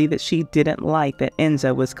obvious to see that she didn't like that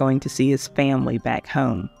Enzo was going to see his family back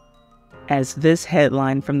home. As this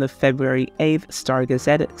headline from the February 8th Star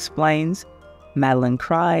Gazette explains, Madeleine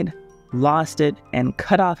cried, lost it, and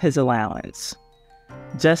cut off his allowance.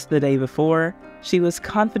 Just the day before, she was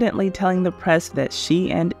confidently telling the press that she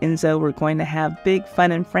and Enzo were going to have big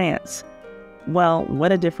fun in France. Well,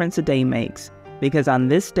 what a difference a day makes, because on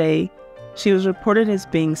this day, she was reported as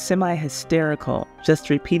being semi-hysterical, just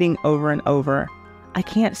repeating over and over, "I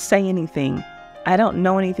can't say anything. I don't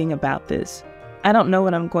know anything about this. I don't know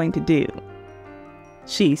what I'm going to do."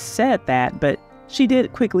 She said that, but she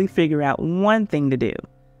did quickly figure out one thing to do.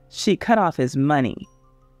 She cut off his money.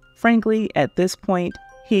 Frankly, at this point,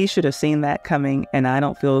 he should have seen that coming, and I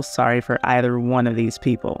don't feel sorry for either one of these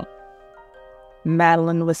people.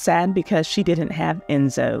 Madeleine was sad because she didn't have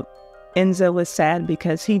Enzo. Enzo was sad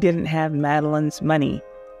because he didn't have Madeleine's money.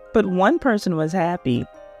 But one person was happy,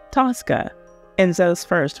 Tosca, Enzo's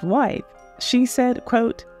first wife. She said,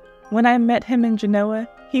 quote, "When I met him in Genoa,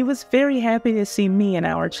 he was very happy to see me and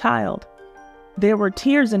our child. There were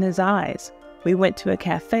tears in his eyes. We went to a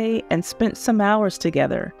cafe and spent some hours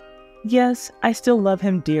together. Yes, I still love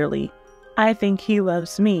him dearly. I think he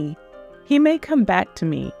loves me. He may come back to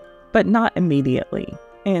me, but not immediately."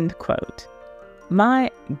 End quote. My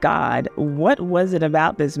God, what was it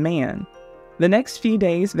about this man? The next few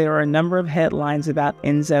days, there were a number of headlines about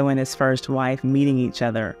Enzo and his first wife meeting each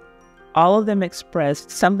other. All of them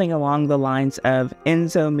expressed something along the lines of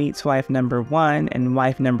Enzo meets wife number 1 and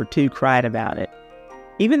wife number 2 cried about it.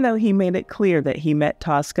 Even though he made it clear that he met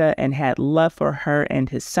Tosca and had love for her and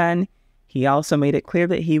his son, he also made it clear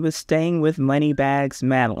that he was staying with Moneybags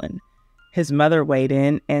Madeleine. His mother weighed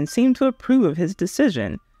in and seemed to approve of his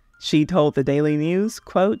decision. She told the Daily News,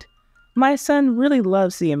 quote, "My son really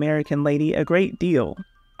loves the American lady a great deal.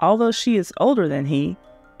 Although she is older than he,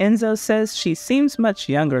 Enzo says she seems much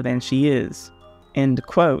younger than she is." End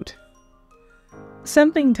quote.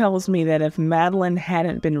 Something tells me that if Madeleine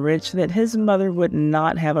hadn't been rich, that his mother would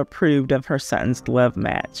not have approved of her son's love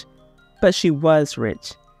match. But she was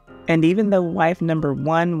rich. And even though wife number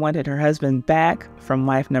 1 wanted her husband back from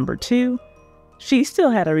wife number 2, she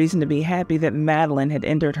still had a reason to be happy that Madeleine had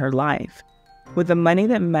entered her life. With the money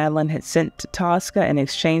that Madeleine had sent to Tosca in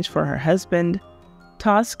exchange for her husband,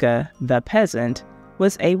 Tosca, the peasant,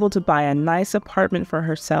 was able to buy a nice apartment for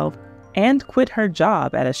herself and quit her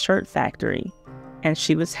job at a shirt factory. And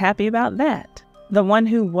she was happy about that. The one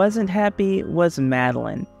who wasn't happy was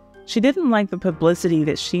Madeleine. She didn't like the publicity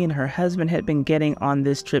that she and her husband had been getting on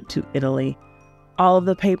this trip to Italy. All of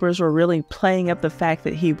the papers were really playing up the fact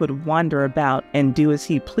that he would wander about and do as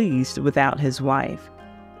he pleased without his wife.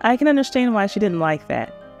 I can understand why she didn't like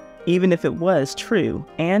that, even if it was true,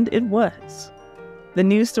 and it was. The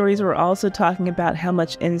news stories were also talking about how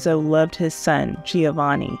much Enzo loved his son,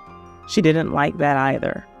 Giovanni. She didn't like that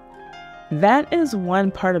either. That is one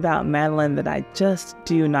part about Madeleine that I just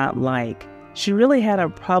do not like. She really had a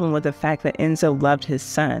problem with the fact that Enzo loved his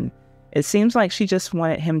son. It seems like she just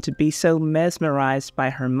wanted him to be so mesmerized by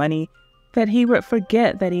her money that he would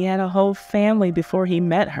forget that he had a whole family before he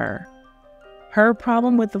met her. Her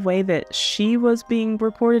problem with the way that she was being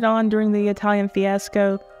reported on during the Italian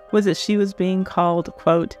fiasco was that she was being called,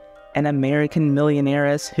 quote, "an American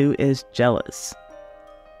millionairess who is jealous."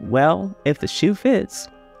 Well, if the shoe fits.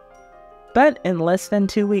 But in less than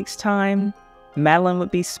 2 weeks' time, Madeleine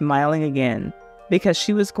would be smiling again because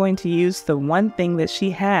she was going to use the one thing that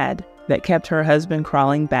she had that kept her husband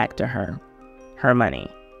crawling back to her: her money.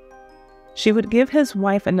 She would give his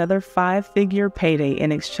wife another 5-figure payday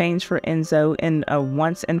in exchange for Enzo in a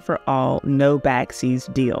once-and-for-all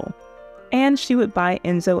no-backsies deal. And she would buy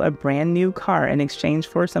Enzo a brand new car in exchange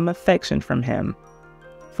for some affection from him.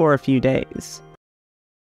 For a few days.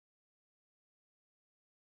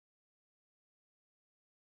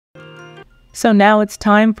 So now it's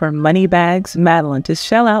time for Moneybags Madeleine to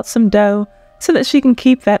shell out some dough so that she can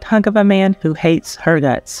keep that hunk of a man who hates her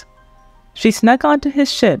guts. She snuck onto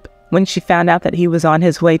his ship when she found out that he was on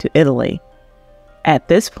his way to Italy. At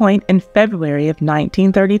this point in February of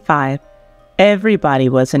 1935, everybody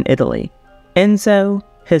was in Italy. Enzo,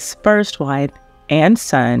 his first wife and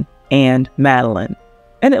son, and Madeleine.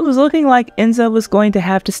 And it was looking like Enzo was going to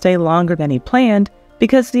have to stay longer than he planned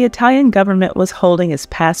because the Italian government was holding his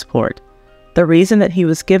passport. The reason that he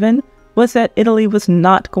was given was that Italy was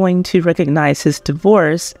not going to recognize his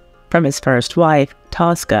divorce from his first wife,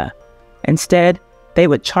 Tosca. Instead, they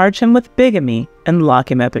would charge him with bigamy and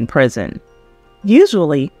lock him up in prison.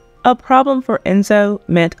 Usually, a problem for Enzo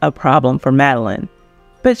meant a problem for Madeleine,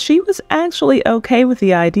 but she was actually okay with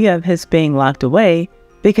the idea of his being locked away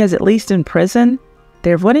because at least in prison,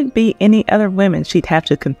 there wouldn't be any other women she'd have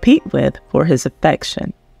to compete with for his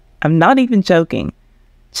affection. I'm not even joking.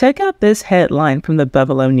 Check out this headline from the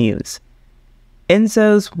Buffalo News.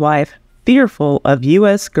 Enzo's wife fearful of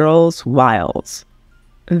U.S. girls' wiles.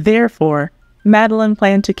 Therefore, Madeleine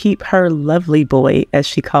planned to keep her lovely boy, as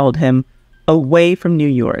she called him, away from New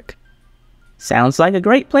York. Sounds like a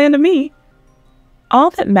great plan to me. All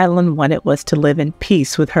that Madeleine wanted was to live in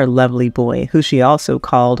peace with her lovely boy, who she also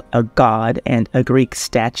called a god and a Greek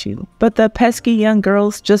statue. But the pesky young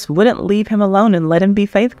girls just wouldn't leave him alone and let him be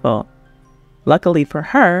faithful. Luckily for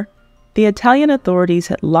her, the Italian authorities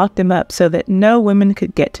had locked him up so that no women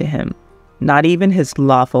could get to him, not even his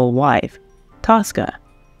lawful wife, Tosca.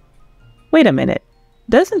 Wait a minute,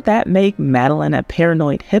 doesn't that make Madeleine a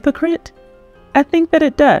paranoid hypocrite? I think that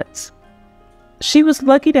it does. She was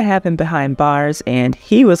lucky to have him behind bars, and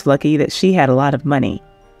he was lucky that she had a lot of money.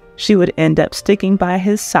 She would end up sticking by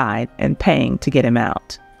his side and paying to get him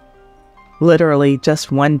out. Literally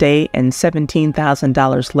just one day and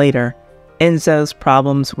 $17,000 later, Enzo's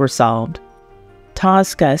problems were solved.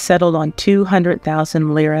 Tosca settled on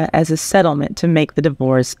 200,000 lira as a settlement to make the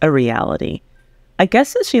divorce a reality. I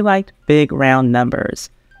guess that she liked big round numbers.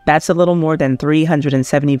 That's a little more than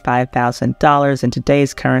 $375,000 in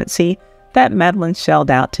today's currency that Madeleine shelled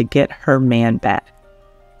out to get her man back.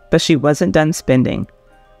 But she wasn't done spending.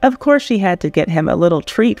 Of course she had to get him a little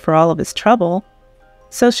treat for all of his trouble.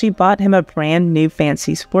 So she bought him a brand new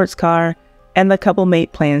fancy sports car, and the couple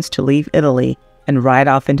made plans to leave Italy and ride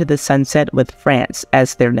off into the sunset with France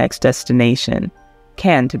as their next destination,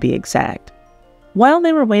 Cannes to be exact. While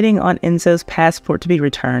they were waiting on Enzo's passport to be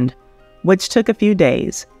returned, which took a few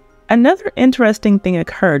days, another interesting thing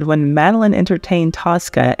occurred when Madeleine entertained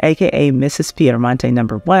Tosca, aka Mrs. Fiermonte No.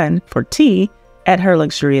 1, for tea at her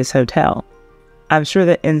luxurious hotel. I'm sure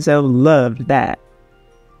that Enzo loved that.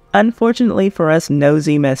 Unfortunately for us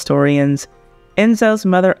nosy Mestorians, Enzo's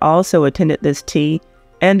mother also attended this tea,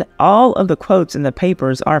 and all of the quotes in the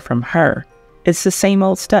papers are from her. It's the same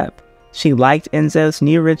old stuff. She liked Enzo's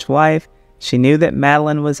new rich wife. She knew that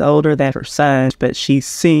Madeleine was older than her son, but she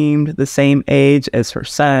seemed the same age as her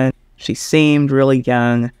son. She seemed really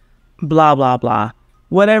young. Blah, blah, blah.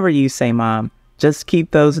 Whatever you say, Mom. Just keep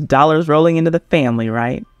those dollars rolling into the family,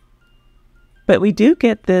 right? But we do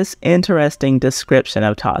get this interesting description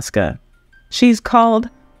of Tosca. She's called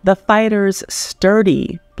the fighter's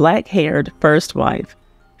sturdy, black-haired first wife,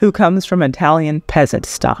 who comes from Italian peasant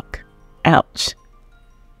stock. Ouch.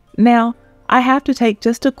 Now, I have to take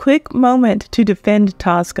just a quick moment to defend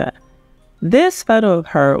Tosca. This photo of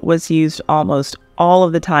her was used almost all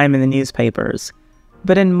of the time in the newspapers,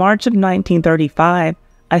 but in March of 1935,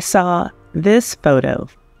 I saw this photo.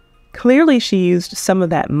 Clearly she used some of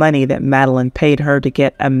that money that Madeleine paid her to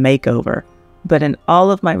get a makeover, but in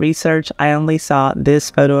all of my research, I only saw this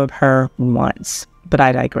photo of her once, but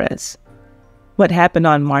I digress. What happened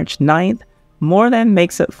on March 9th more than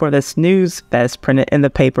makes up for the snooze fest printed in the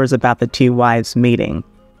papers about the two wives meeting.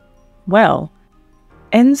 Well,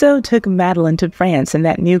 Enzo took Madeleine to France in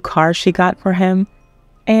that new car she got for him,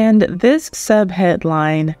 and this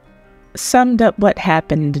subheadline summed up what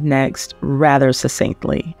happened next rather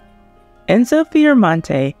succinctly. Enzo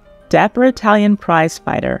Fiermonte, dapper Italian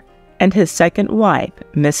prizefighter, and his second wife,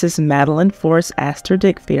 Mrs. Madeleine Force Astor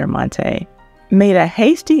Dick Fiermonte, made a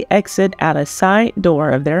hasty exit out a side door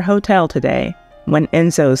of their hotel today when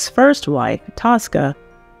Enzo's first wife, Tosca,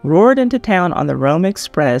 roared into town on the Rome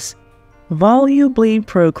Express, volubly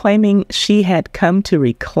proclaiming she had come to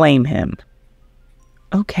reclaim him.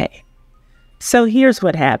 Okay, so here's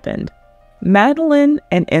what happened. Madeleine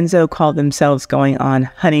and Enzo called themselves going on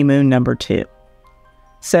honeymoon number 2.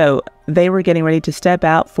 So they were getting ready to step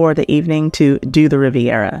out for the evening to do the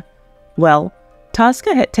Riviera. Well,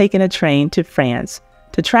 Tosca had taken a train to France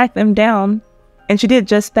to track them down, and she did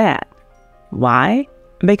just that. Why?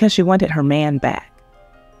 Because she wanted her man back.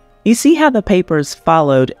 You see how the papers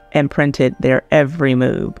followed and printed their every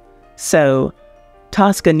move. So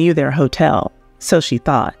Tosca knew their hotel, so she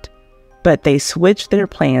thought. But they switched their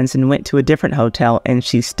plans and went to a different hotel, and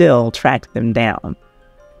she still tracked them down.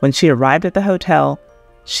 When she arrived at the hotel,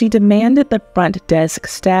 she demanded the front desk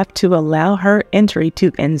staff to allow her entry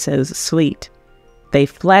to Enzo's suite. They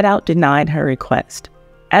flat out denied her request,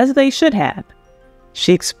 as they should have.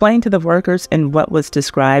 She explained to the workers in what was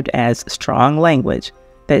described as strong language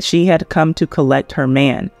that she had come to collect her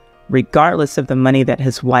man, regardless of the money that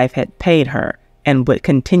his wife had paid her and would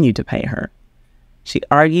continue to pay her. She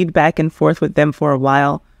argued back and forth with them for a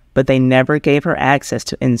while, but they never gave her access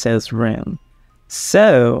to Enzo's room.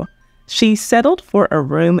 So she settled for a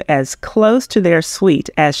room as close to their suite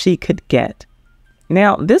as she could get.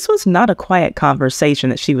 Now, this was not a quiet conversation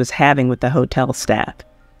that she was having with the hotel staff,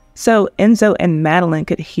 so Enzo and Madeleine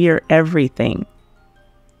could hear everything.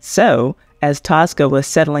 So, as Tosca was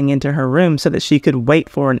settling into her room so that she could wait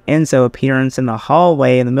for an Enzo appearance in the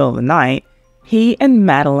hallway in the middle of the night, he and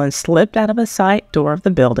Madeleine slipped out of a side door of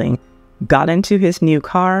the building, got into his new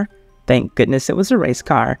car, thank goodness it was a race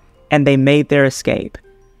car, and they made their escape.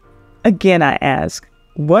 Again, I ask,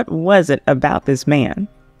 what was it about this man?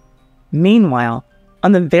 Meanwhile,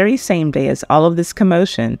 on the very same day as all of this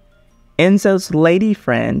commotion, Enzo's lady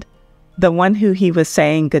friend, the one who he was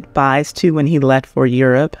saying goodbyes to when he left for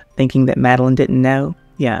Europe, thinking that Madeleine didn't know,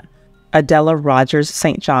 Adela Rogers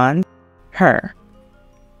St. John, her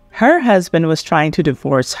husband was trying to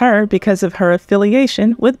divorce her because of her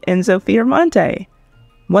affiliation with Enzo Fiermonte.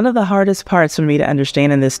 One of the hardest parts for me to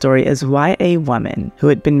understand in this story is why a woman who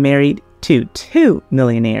had been married to 2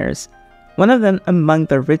 millionaires, one of them among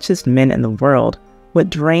the richest men in the world, would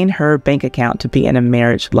drain her bank account to be in a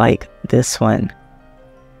marriage like this one.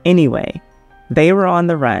 Anyway, they were on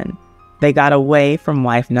the run. They got away from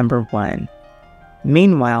wife number 1.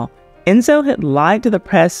 Meanwhile, Enzo had lied to the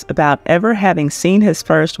press about ever having seen his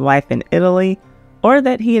first wife in Italy, or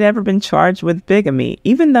that he had ever been charged with bigamy,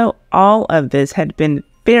 even though all of this had been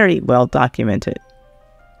very well documented.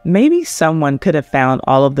 Maybe someone could have found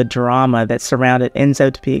all of the drama that surrounded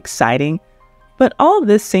Enzo to be exciting, but all of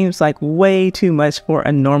this seems like way too much for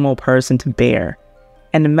a normal person to bear,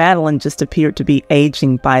 and Madeleine just appeared to be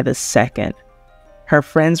aging by the second. Her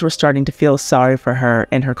friends were starting to feel sorry for her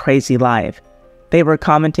and her crazy life. They were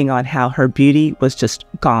commenting on how her beauty was just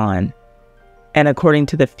gone. And according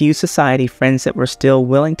to the few society friends that were still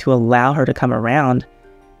willing to allow her to come around,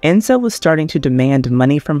 Enzo was starting to demand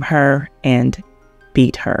money from her and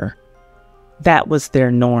beat her. That was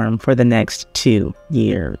their norm for the next 2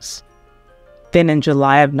 years. Then in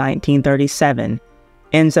July of 1937,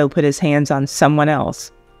 Enzo put his hands on someone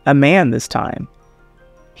else, a man this time.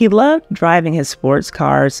 He loved driving his sports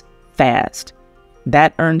cars fast.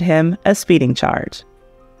 That earned him a speeding charge.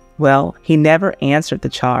 Well, he never answered the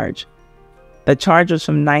charge. The charge was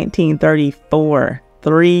from 1934,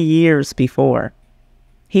 3 years before.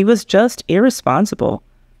 He was just irresponsible.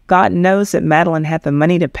 God knows that Madeleine had the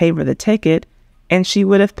money to pay for the ticket, and she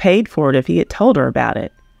would have paid for it if he had told her about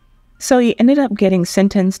it. So he ended up getting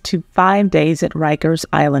sentenced to 5 days at Rikers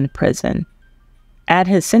Island prison. At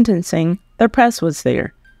his sentencing, the press was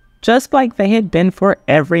there, just like they had been for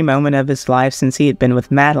every moment of his life since he had been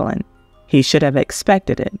with Madeleine. He should have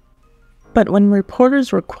expected it. But when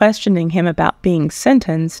reporters were questioning him about being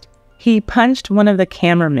sentenced, he punched one of the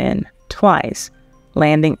cameramen twice,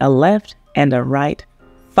 landing a left and a right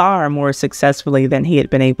far more successfully than he had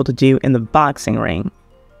been able to do in the boxing ring.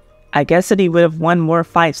 I guess that he would have won more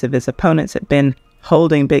fights if his opponents had been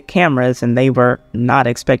holding big cameras and they were not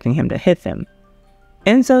expecting him to hit them.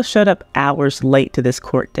 Enzo showed up hours late to this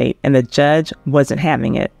court date and the judge wasn't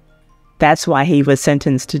having it. That's why he was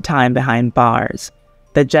sentenced to time behind bars.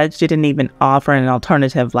 The judge didn't even offer an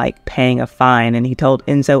alternative like paying a fine, and he told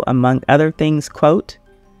Enzo, among other things, quote,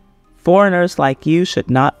 "Foreigners like you should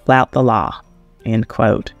not flout the law," end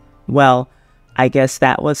quote. Well, I guess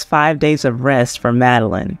that was 5 days of rest for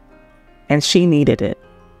Madeleine. And she needed it,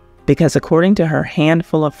 because according to her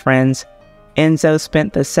handful of friends, Enzo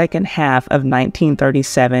spent the second half of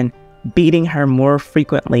 1937 beating her more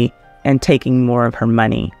frequently and taking more of her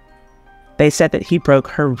money. They said that he broke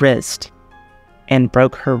her wrist and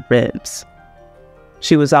broke her ribs.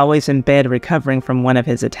 She was always in bed recovering from one of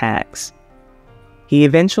his attacks. He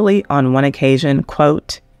eventually, on one occasion,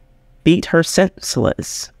 quote, beat her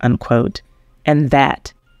senseless, unquote, and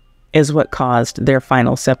that is what caused their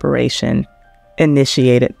final separation,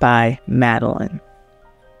 initiated by Madeleine.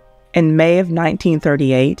 In May of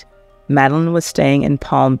 1938, Madeleine was staying in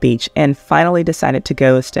Palm Beach and finally decided to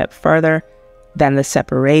go a step further than the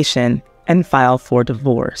separation and file for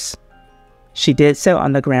divorce. She did so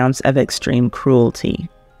on the grounds of extreme cruelty,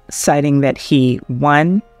 citing that he,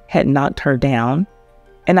 1, had knocked her down,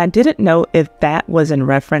 and I didn't know if that was in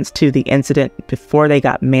reference to the incident before they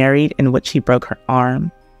got married in which he broke her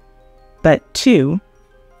arm, but 2,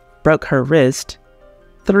 broke her wrist,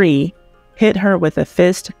 3, hit her with a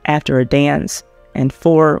fist after a dance, and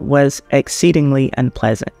 4 was exceedingly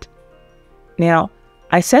unpleasant. Now,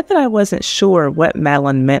 I said that I wasn't sure what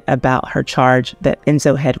Madeleine meant about her charge that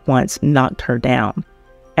Enzo had once knocked her down.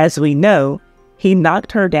 As we know, he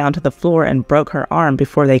knocked her down to the floor and broke her arm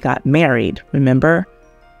before they got married, remember?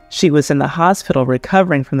 She was in the hospital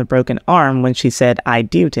recovering from the broken arm when she said "I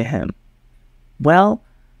do" to him. Well,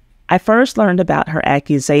 I first learned about her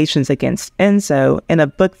accusations against Enzo in a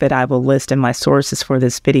book that I will list in my sources for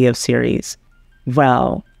this video series.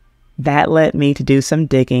 Well, that led me to do some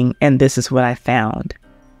digging, and this is what I found.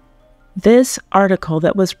 This article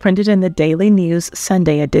that was printed in the Daily News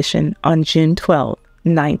Sunday edition on June 12,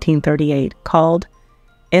 1938, called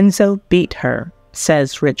 "Enzo Beat Her,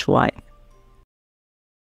 Says Rich Wife."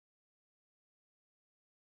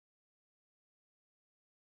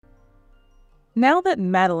 Now that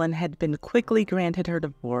Madeleine had been quickly granted her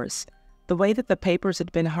divorce, the way that the papers had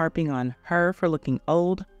been harping on her for looking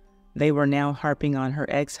old, they were now harping on her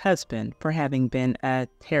ex-husband for having been a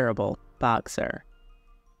terrible boxer.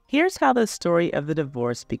 Here's how the story of the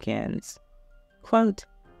divorce begins. Quote,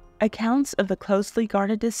 "Accounts of the closely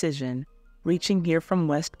guarded decision, reaching here from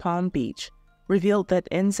West Palm Beach, revealed that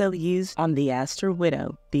Enzo used on the Astor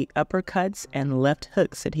widow the uppercuts and left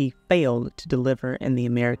hooks that he failed to deliver in the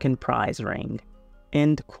American prize ring."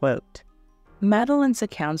 End quote. Madeleine's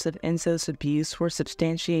accounts of Enzo's abuse were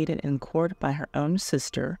substantiated in court by her own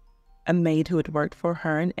sister, a maid who had worked for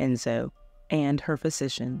her and Enzo, and her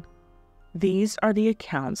physician. These are the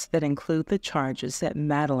accounts that include the charges that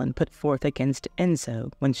Madeleine put forth against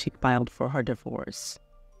Enzo when she filed for her divorce.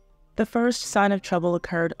 The first sign of trouble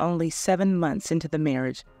occurred only 7 months into the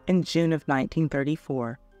marriage in June of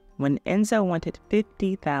 1934, when Enzo wanted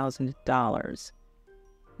 $50,000.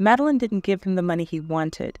 Madeleine didn't give him the money he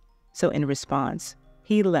wanted, so in response,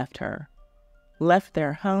 he left her. Left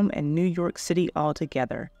their home in New York City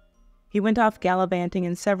altogether. He went off gallivanting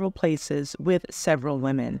in several places with several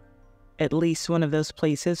women. At least one of those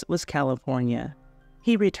places was California.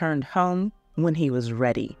 He returned home when he was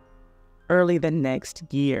ready. Early the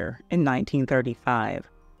next year, in 1935,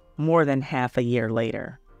 more than half a year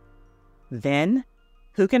later. Then,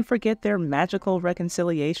 who can forget their magical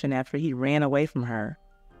reconciliation after he ran away from her?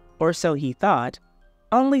 Or so he thought,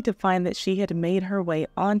 only to find that she had made her way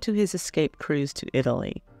onto his escape cruise to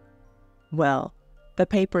Italy. Well, the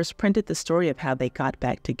papers printed the story of how they got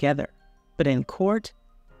back together, but in court,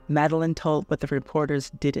 Madeleine told what the reporters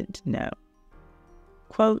didn't know.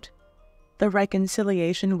 Quote, "The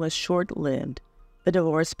reconciliation was short-lived," the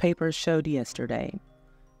divorce papers showed yesterday.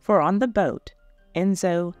 For on the boat,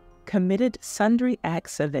 Enzo committed sundry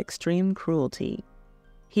acts of extreme cruelty.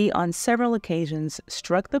 He on several occasions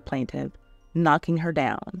struck the plaintiff, knocking her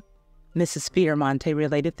down. Mrs. Fiermonte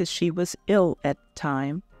related that she was ill at the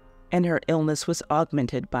time, and her illness was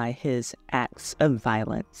augmented by his acts of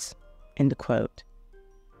violence. End quote.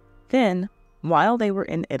 Then, while they were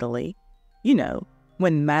in Italy,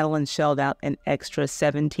 when Madeleine shelled out an extra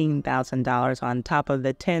 $17,000 on top of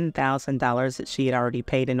the $10,000 that she had already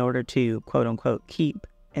paid in order to, quote-unquote, keep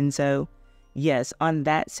Enzo, yes, on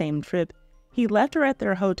that same trip, he left her at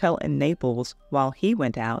their hotel in Naples while he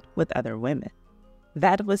went out with other women.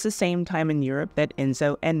 That was the same time in Europe that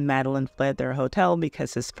Enzo and Madeleine fled their hotel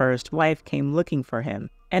because his first wife came looking for him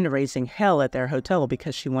and raising hell at their hotel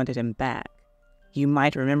because she wanted him back. You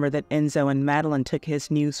might remember that Enzo and Madeleine took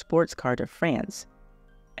his new sports car to France,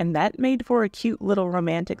 and that made for a cute little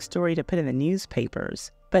romantic story to put in the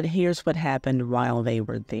newspapers. But here's what happened while they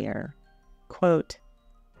were there. Quote,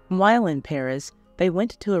 "While in Paris, they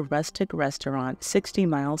went to a rustic restaurant 60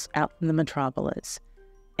 miles out from the metropolis.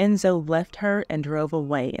 Enzo left her and drove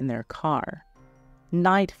away in their car.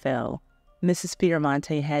 Night fell. Mrs.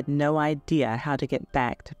 Fiermonte had no idea how to get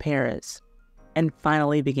back to Paris, and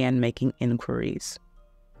finally began making inquiries.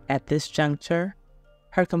 At this juncture,"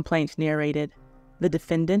 her complaint narrated, "the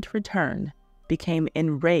defendant returned, became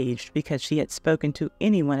enraged because she had spoken to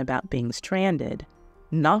anyone about being stranded,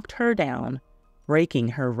 knocked her down, breaking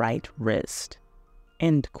her right wrist."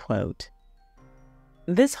 End quote.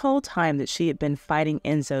 This whole time that she had been fighting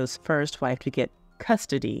Enzo's first wife to get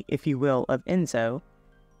custody, if you will, of Enzo,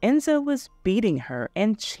 Enzo was beating her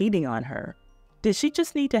and cheating on her. Did she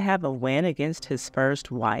just need to have a win against his first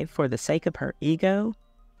wife for the sake of her ego?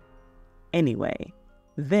 Anyway,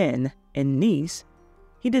 then, in Nice,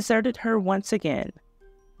 he deserted her once again,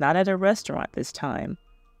 not at a restaurant this time,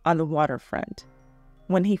 on the waterfront.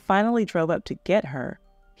 When he finally drove up to get her,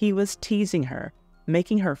 he was teasing her,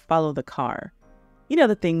 making her follow the car. You know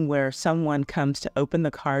the thing where someone comes to open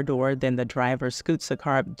the car door, then the driver scoots the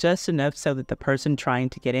car up just enough so that the person trying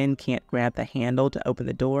to get in can't grab the handle to open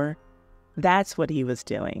the door? That's what he was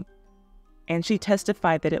doing. and she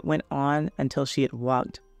testified that it went on until she had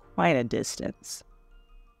walked quite a distance.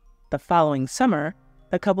 The following summer,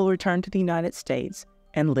 the couple returned to the United States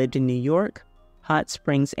and lived in New York, Hot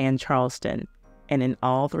Springs, and Charleston, and in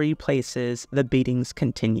all three places the beatings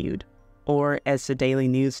continued, or as the Daily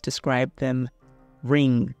News described them,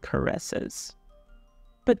 ring caresses.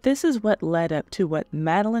 But this is what led up to what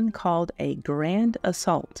Madeleine called a grand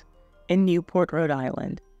assault in Newport, Rhode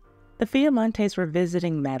Island. The Fiermontes were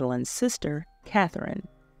visiting Madeleine's sister, Catherine.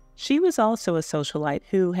 She was also a socialite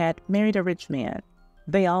who had married a rich man.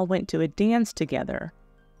 They all went to a dance together.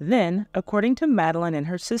 Then, according to Madeleine and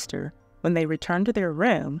her sister, when they returned to their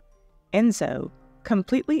room, Enzo,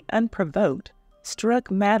 completely unprovoked,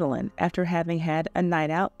 struck Madeleine after having had a night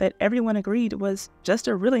out that everyone agreed was just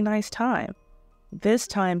a really nice time. This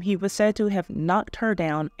time, he was said to have knocked her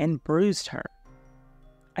down and bruised her.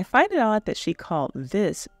 I find it odd that she called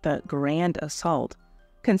this the grand assault,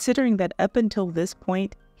 considering that up until this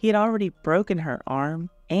point, he had already broken her arm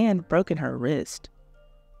and broken her wrist.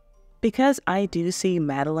 Because I do see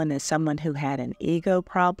Madeleine as someone who had an ego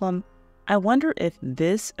problem, I wonder if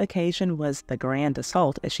this occasion was the grand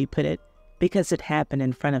assault, as she put it, because it happened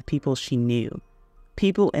in front of people she knew,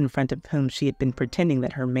 people in front of whom she had been pretending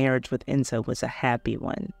that her marriage with Enzo was a happy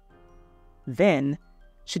one. Then,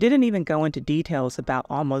 she didn't even go into details about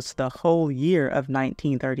almost the whole year of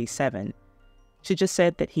 1937. She just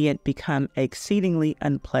said that he had become exceedingly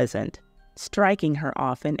unpleasant, striking her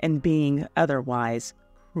often and being otherwise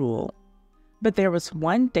cruel. But there was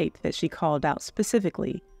one date that she called out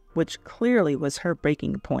specifically, which clearly was her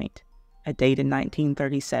breaking point, a date in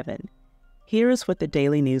 1937. Here is what the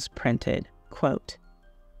Daily News printed, quote,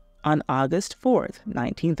 "On August 4th,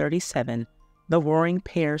 1937, the warring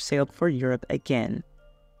pair sailed for Europe again.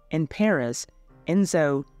 In Paris,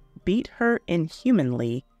 Enzo beat her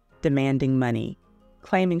inhumanly, demanding money,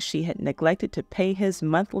 claiming she had neglected to pay his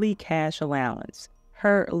monthly cash allowance.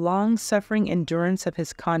 Her long-suffering endurance of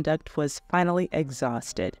his conduct was finally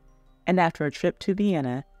exhausted, and after a trip to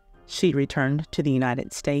Vienna, she returned to the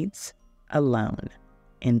United States alone."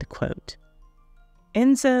 End quote.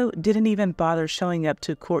 Enzo didn't even bother showing up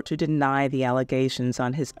to court to deny the allegations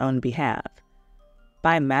on his own behalf.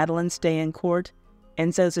 By Madeleine's day in court,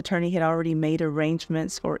 Enzo's attorney had already made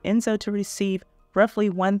arrangements for Enzo to receive roughly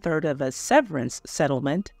 1/3 of a severance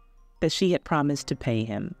settlement that she had promised to pay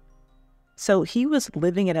him. So he was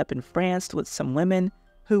living it up in France with some women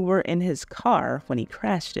who were in his car when he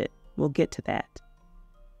crashed it. We'll get to that.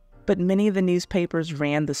 But many of the newspapers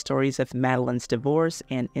ran the stories of Madeleine's divorce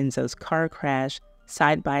and Enzo's car crash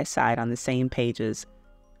side by side on the same pages,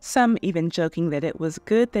 some even joking that it was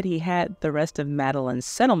good that he had the rest of Madeleine's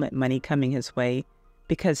settlement money coming his way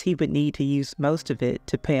because he would need to use most of it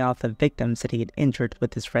to pay off the victims that he had injured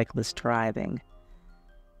with his reckless driving.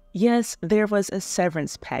 Yes, there was a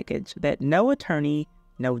severance package that no attorney,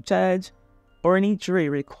 no judge, or any jury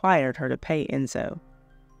required her to pay Enzo.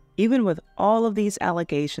 Even with all of these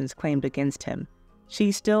allegations claimed against him,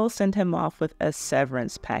 she still sent him off with a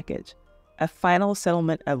severance package, a final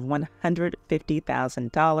settlement of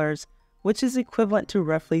 $150,000, which is equivalent to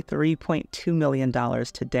roughly $3.2 million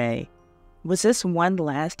today. Was this one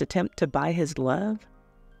last attempt to buy his love?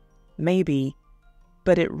 Maybe,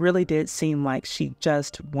 but it really did seem like she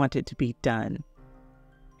just wanted to be done.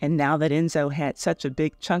 And now that Enzo had such a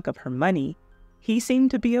big chunk of her money, he seemed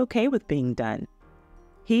to be okay with being done.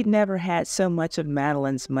 He'd never had so much of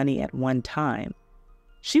Madeleine's money at one time.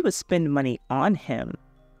 She would spend money on him,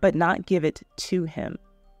 but not give it to him.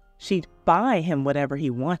 She'd buy him whatever he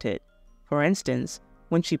wanted. For instance,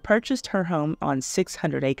 when she purchased her home on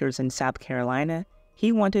 600 acres in South Carolina,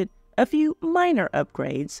 he wanted a few minor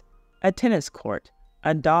upgrades, a tennis court,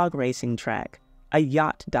 a dog racing track, a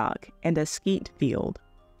yacht dock, and a skeet field.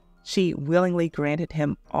 She willingly granted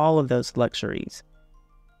him all of those luxuries,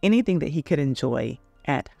 anything that he could enjoy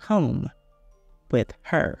at home with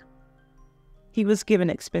her. He was given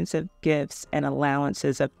expensive gifts and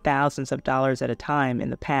allowances of thousands of dollars at a time in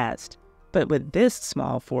the past, but with this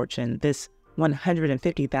small fortune, this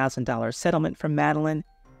 $150,000 settlement from Madeleine,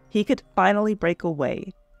 he could finally break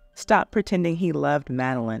away, stop pretending he loved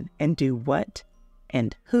Madeleine, and do what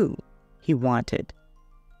and who he wanted.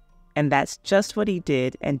 And that's just what he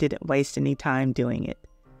did, and didn't waste any time doing it.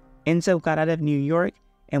 Enzo got out of New York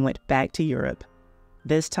and went back to Europe.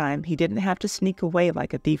 This time, he didn't have to sneak away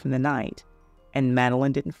like a thief in the night, and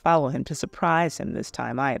Madeleine didn't follow him to surprise him this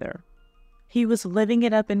time either. He was living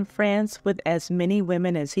it up in France with as many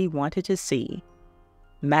women as he wanted to see.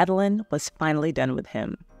 Madeleine was finally done with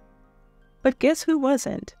him. But guess who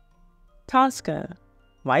wasn't? Tosca,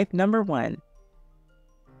 wife number one.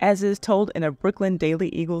 as is told in a Brooklyn Daily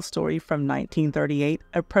Eagle story from 1938,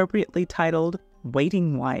 appropriately titled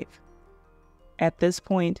Waiting Wife. At this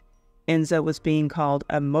point, Enzo was being called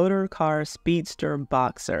a motor car speedster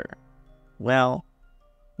boxer. Well,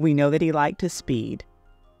 we know that he liked to speed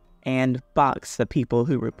and box the people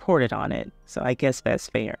who reported on it, so I guess that's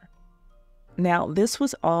fair. Now, this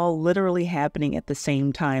was all literally happening at the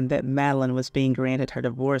same time that Madeleine was being granted her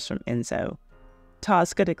divorce from Enzo.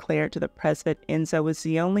 Tosca declared to the press that Enzo was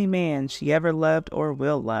the only man she ever loved or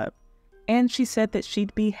will love, and she said that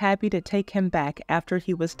she'd be happy to take him back after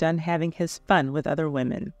he was done having his fun with other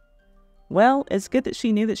women. Well, it's good that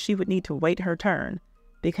she knew that she would need to wait her turn,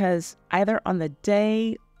 because either on the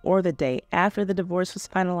day or the day after the divorce was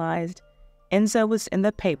finalized, Enzo was in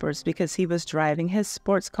the papers because he was driving his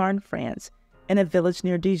sports car in France in a village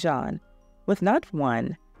near Dijon with not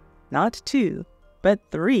one, not two, but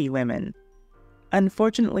 3 women.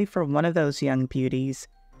 Unfortunately for one of those young beauties,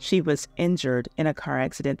 she was injured in a car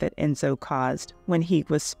accident that Enzo caused when he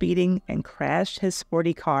was speeding and crashed his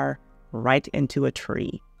sporty car right into a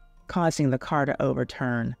tree, causing the car to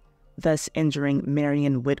overturn, thus injuring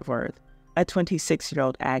Marion Whitworth, a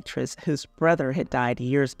 26-year-old actress whose brother had died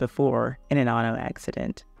years before in an auto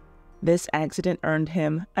accident. This accident earned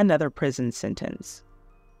him another prison sentence.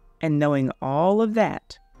 And knowing all of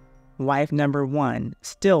that, wife number 1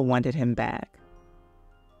 still wanted him back.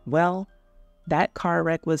 Well, that car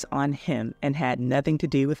wreck was on him and had nothing to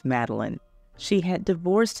do with Madeleine. She had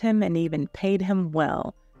divorced him and even paid him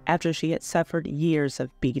well after she had suffered years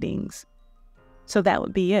of beatings. So that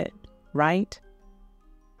would be it, right?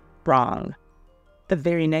 Wrong. The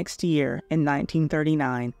very next year, in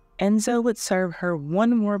 1939, Enzo would serve her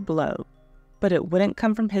one more blow, but it wouldn't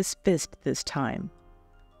come from his fist this time,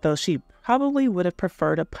 though she probably would have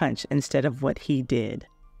preferred a punch instead of what he did.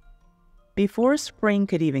 Before spring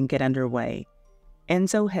could even get underway,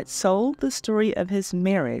 Enzo had sold the story of his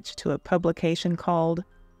marriage to a publication called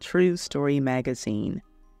True Story magazine.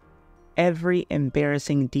 Every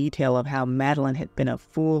embarrassing detail of how Madeleine had been a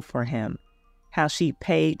fool for him, how she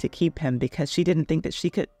paid to keep him because she didn't think that she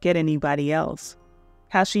could get anybody else,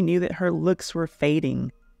 how she knew that her looks were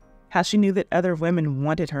fading, how she knew that other women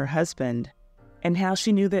wanted her husband, and how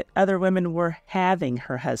she knew that other women were having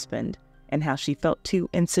her husband, and how she felt too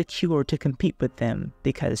insecure to compete with them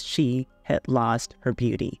because she had lost her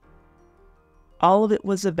beauty. All of it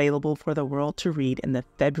was available for the world to read in the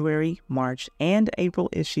February, March, and April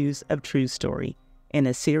issues of True Story in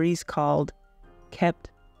a series called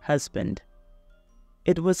Kept Husband.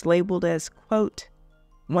 It was labeled as, quote,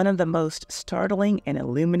 one of the most startling and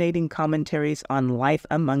illuminating commentaries on life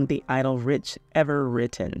among the idle rich ever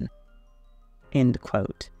written, end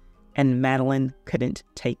quote. And Madeleine couldn't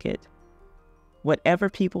take it. Whatever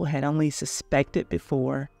people had only suspected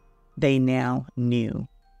before, they now knew.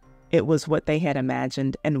 It was what they had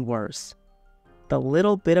imagined and worse. The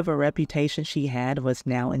little bit of a reputation she had was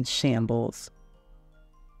now in shambles.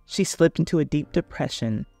 She slipped into a deep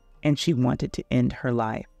depression, and she wanted to end her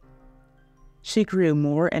life. She grew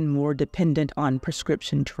more and more dependent on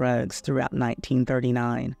prescription drugs throughout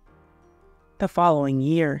 1939. The following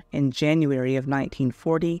year, in January of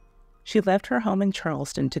 1940, she left her home in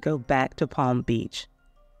Charleston to go back to Palm Beach.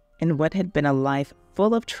 In what had been a life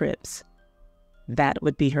full of trips, that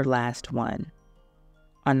would be her last one.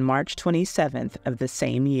 On March 27th of the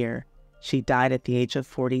same year, she died at the age of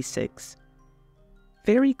 46.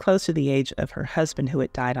 Very close to the age of her husband who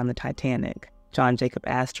had died on the Titanic, John Jacob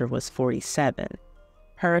Astor was 47.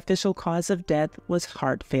 Her official cause of death was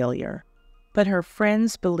heart failure, but her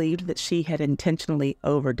friends believed that she had intentionally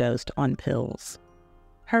overdosed on pills.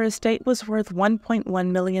 Her estate was worth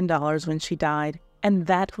 $1.1 million when she died, and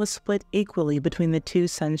that was split equally between the 2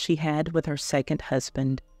 sons she had with her second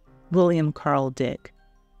husband, William Carl Dick.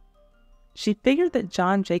 She figured that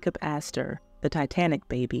John Jacob Astor, the Titanic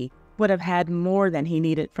baby, would have had more than he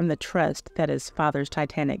needed from the trust that his father's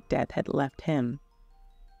Titanic death had left him.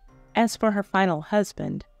 As for her final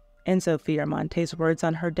husband, Enzo Fiermonte's words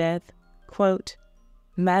on her death, quote,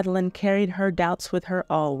 Madeleine carried her doubts with her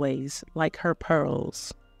always, like her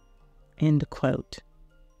pearls, end quote.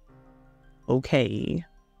 Okay,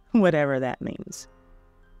 whatever that means.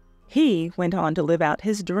 He went on to live out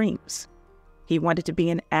his dreams. He wanted to be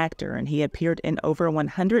an actor, and he appeared in over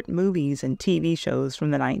 100 movies and TV shows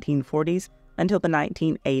from the 1940s until the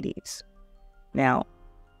 1980s. Now,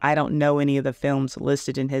 I don't know any of the films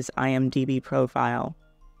listed in his IMDb profile.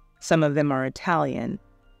 Some of them are Italian,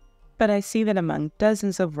 but I see that among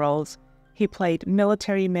dozens of roles, he played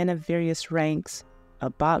military men of various ranks, a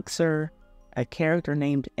boxer, a character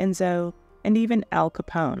named Enzo, and even Al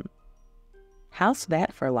Capone. How's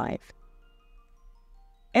that for life?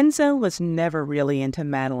 Enzo was never really into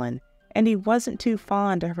Madeleine, and he wasn't too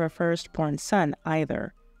fond of her firstborn son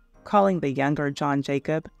either, calling the younger John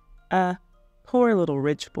Jacob a poor little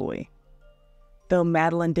rich boy. Though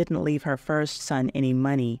Madeleine didn't leave her first son any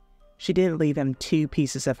money, she did leave him 2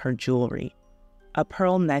 pieces of her jewelry, a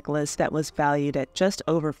pearl necklace that was valued at just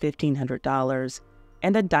over $1,500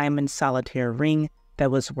 and a diamond solitaire ring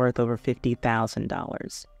that was worth over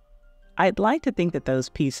 $50,000. I'd like to think that those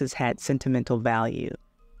pieces had sentimental value.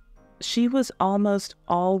 She was almost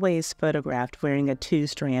always photographed wearing a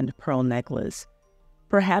 2-strand pearl necklace.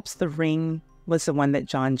 Perhaps the ring was the one that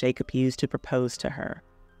John Jacob used to propose to her.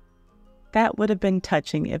 That would have been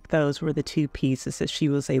touching if those were the 2 pieces that she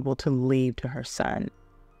was able to leave to her son.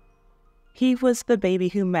 He was the baby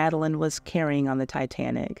who Madeleine was carrying on the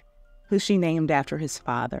Titanic, who she named after his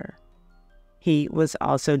father. He was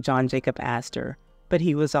also John Jacob Astor, but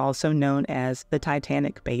he was also known as the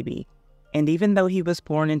Titanic baby. And even though he was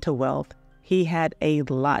born into wealth, he had a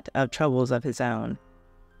lot of troubles of his own.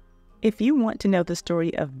 If you want to know the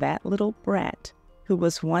story of that little brat who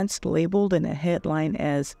was once labeled in a headline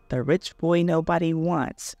as the rich boy nobody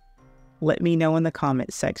wants, let me know in the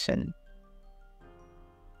comments section.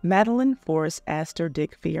 Madeleine Forrest Astor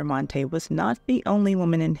Dick Fiermonte was not the only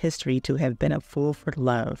woman in history to have been a fool for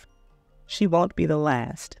love. She won't be the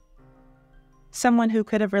last. Someone who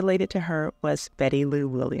could have related to her was Betty Lou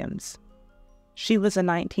Williams. She was a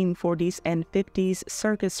 1940s and 50s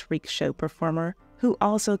circus freak show performer who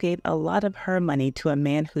also gave a lot of her money to a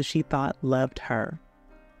man who she thought loved her.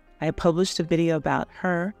 I published a video about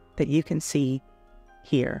her that you can see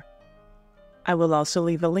here. I will also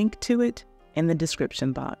leave a link to it in the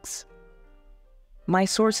description box. My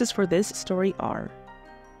sources for this story are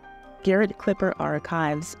Garrett Clipper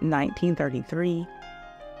Archives 1933,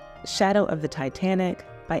 Shadow of the Titanic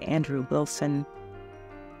by Andrew Wilson,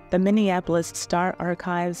 the Minneapolis Star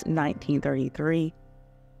Archives 1933,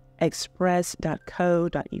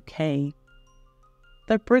 Express.co.uk,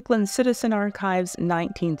 the Brooklyn Citizen Archives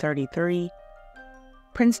 1933,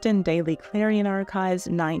 Princeton Daily Clarion Archives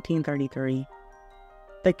 1933,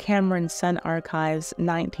 the Cameron Sun Archives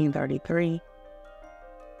 1933,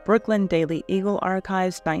 Brooklyn Daily Eagle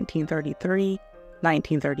Archives 1933,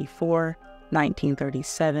 1934,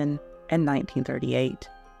 1937, and 1938,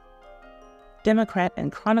 Democrat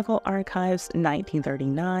and Chronicle Archives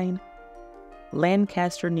 1939,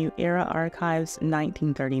 Lancaster New Era Archives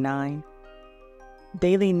 1939,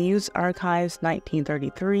 Daily News Archives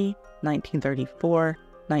 1933, 1934,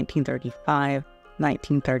 1935,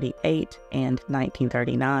 1938, and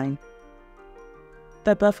 1939,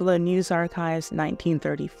 the Buffalo News Archives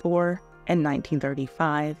 1934 and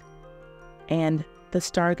 1935, and the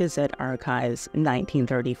Star Gazette Archives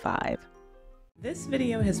 1935. This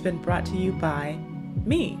video has been brought to you by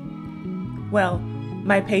me. Well,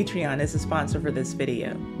 my Patreon is a sponsor for this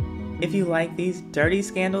video. If you like these dirty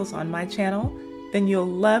scandals on my channel, then you'll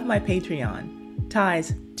love my Patreon,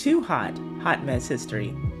 Ty's Too Hot Hot Mess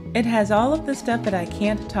History. It has all of the stuff that I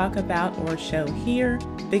can't talk about or show here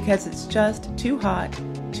because it's just too hot,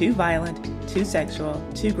 too violent, too sexual,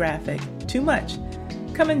 too graphic, too much.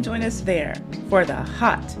 Come and join us there for the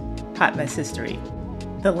hot mess history.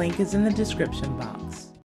 The link is in the description box.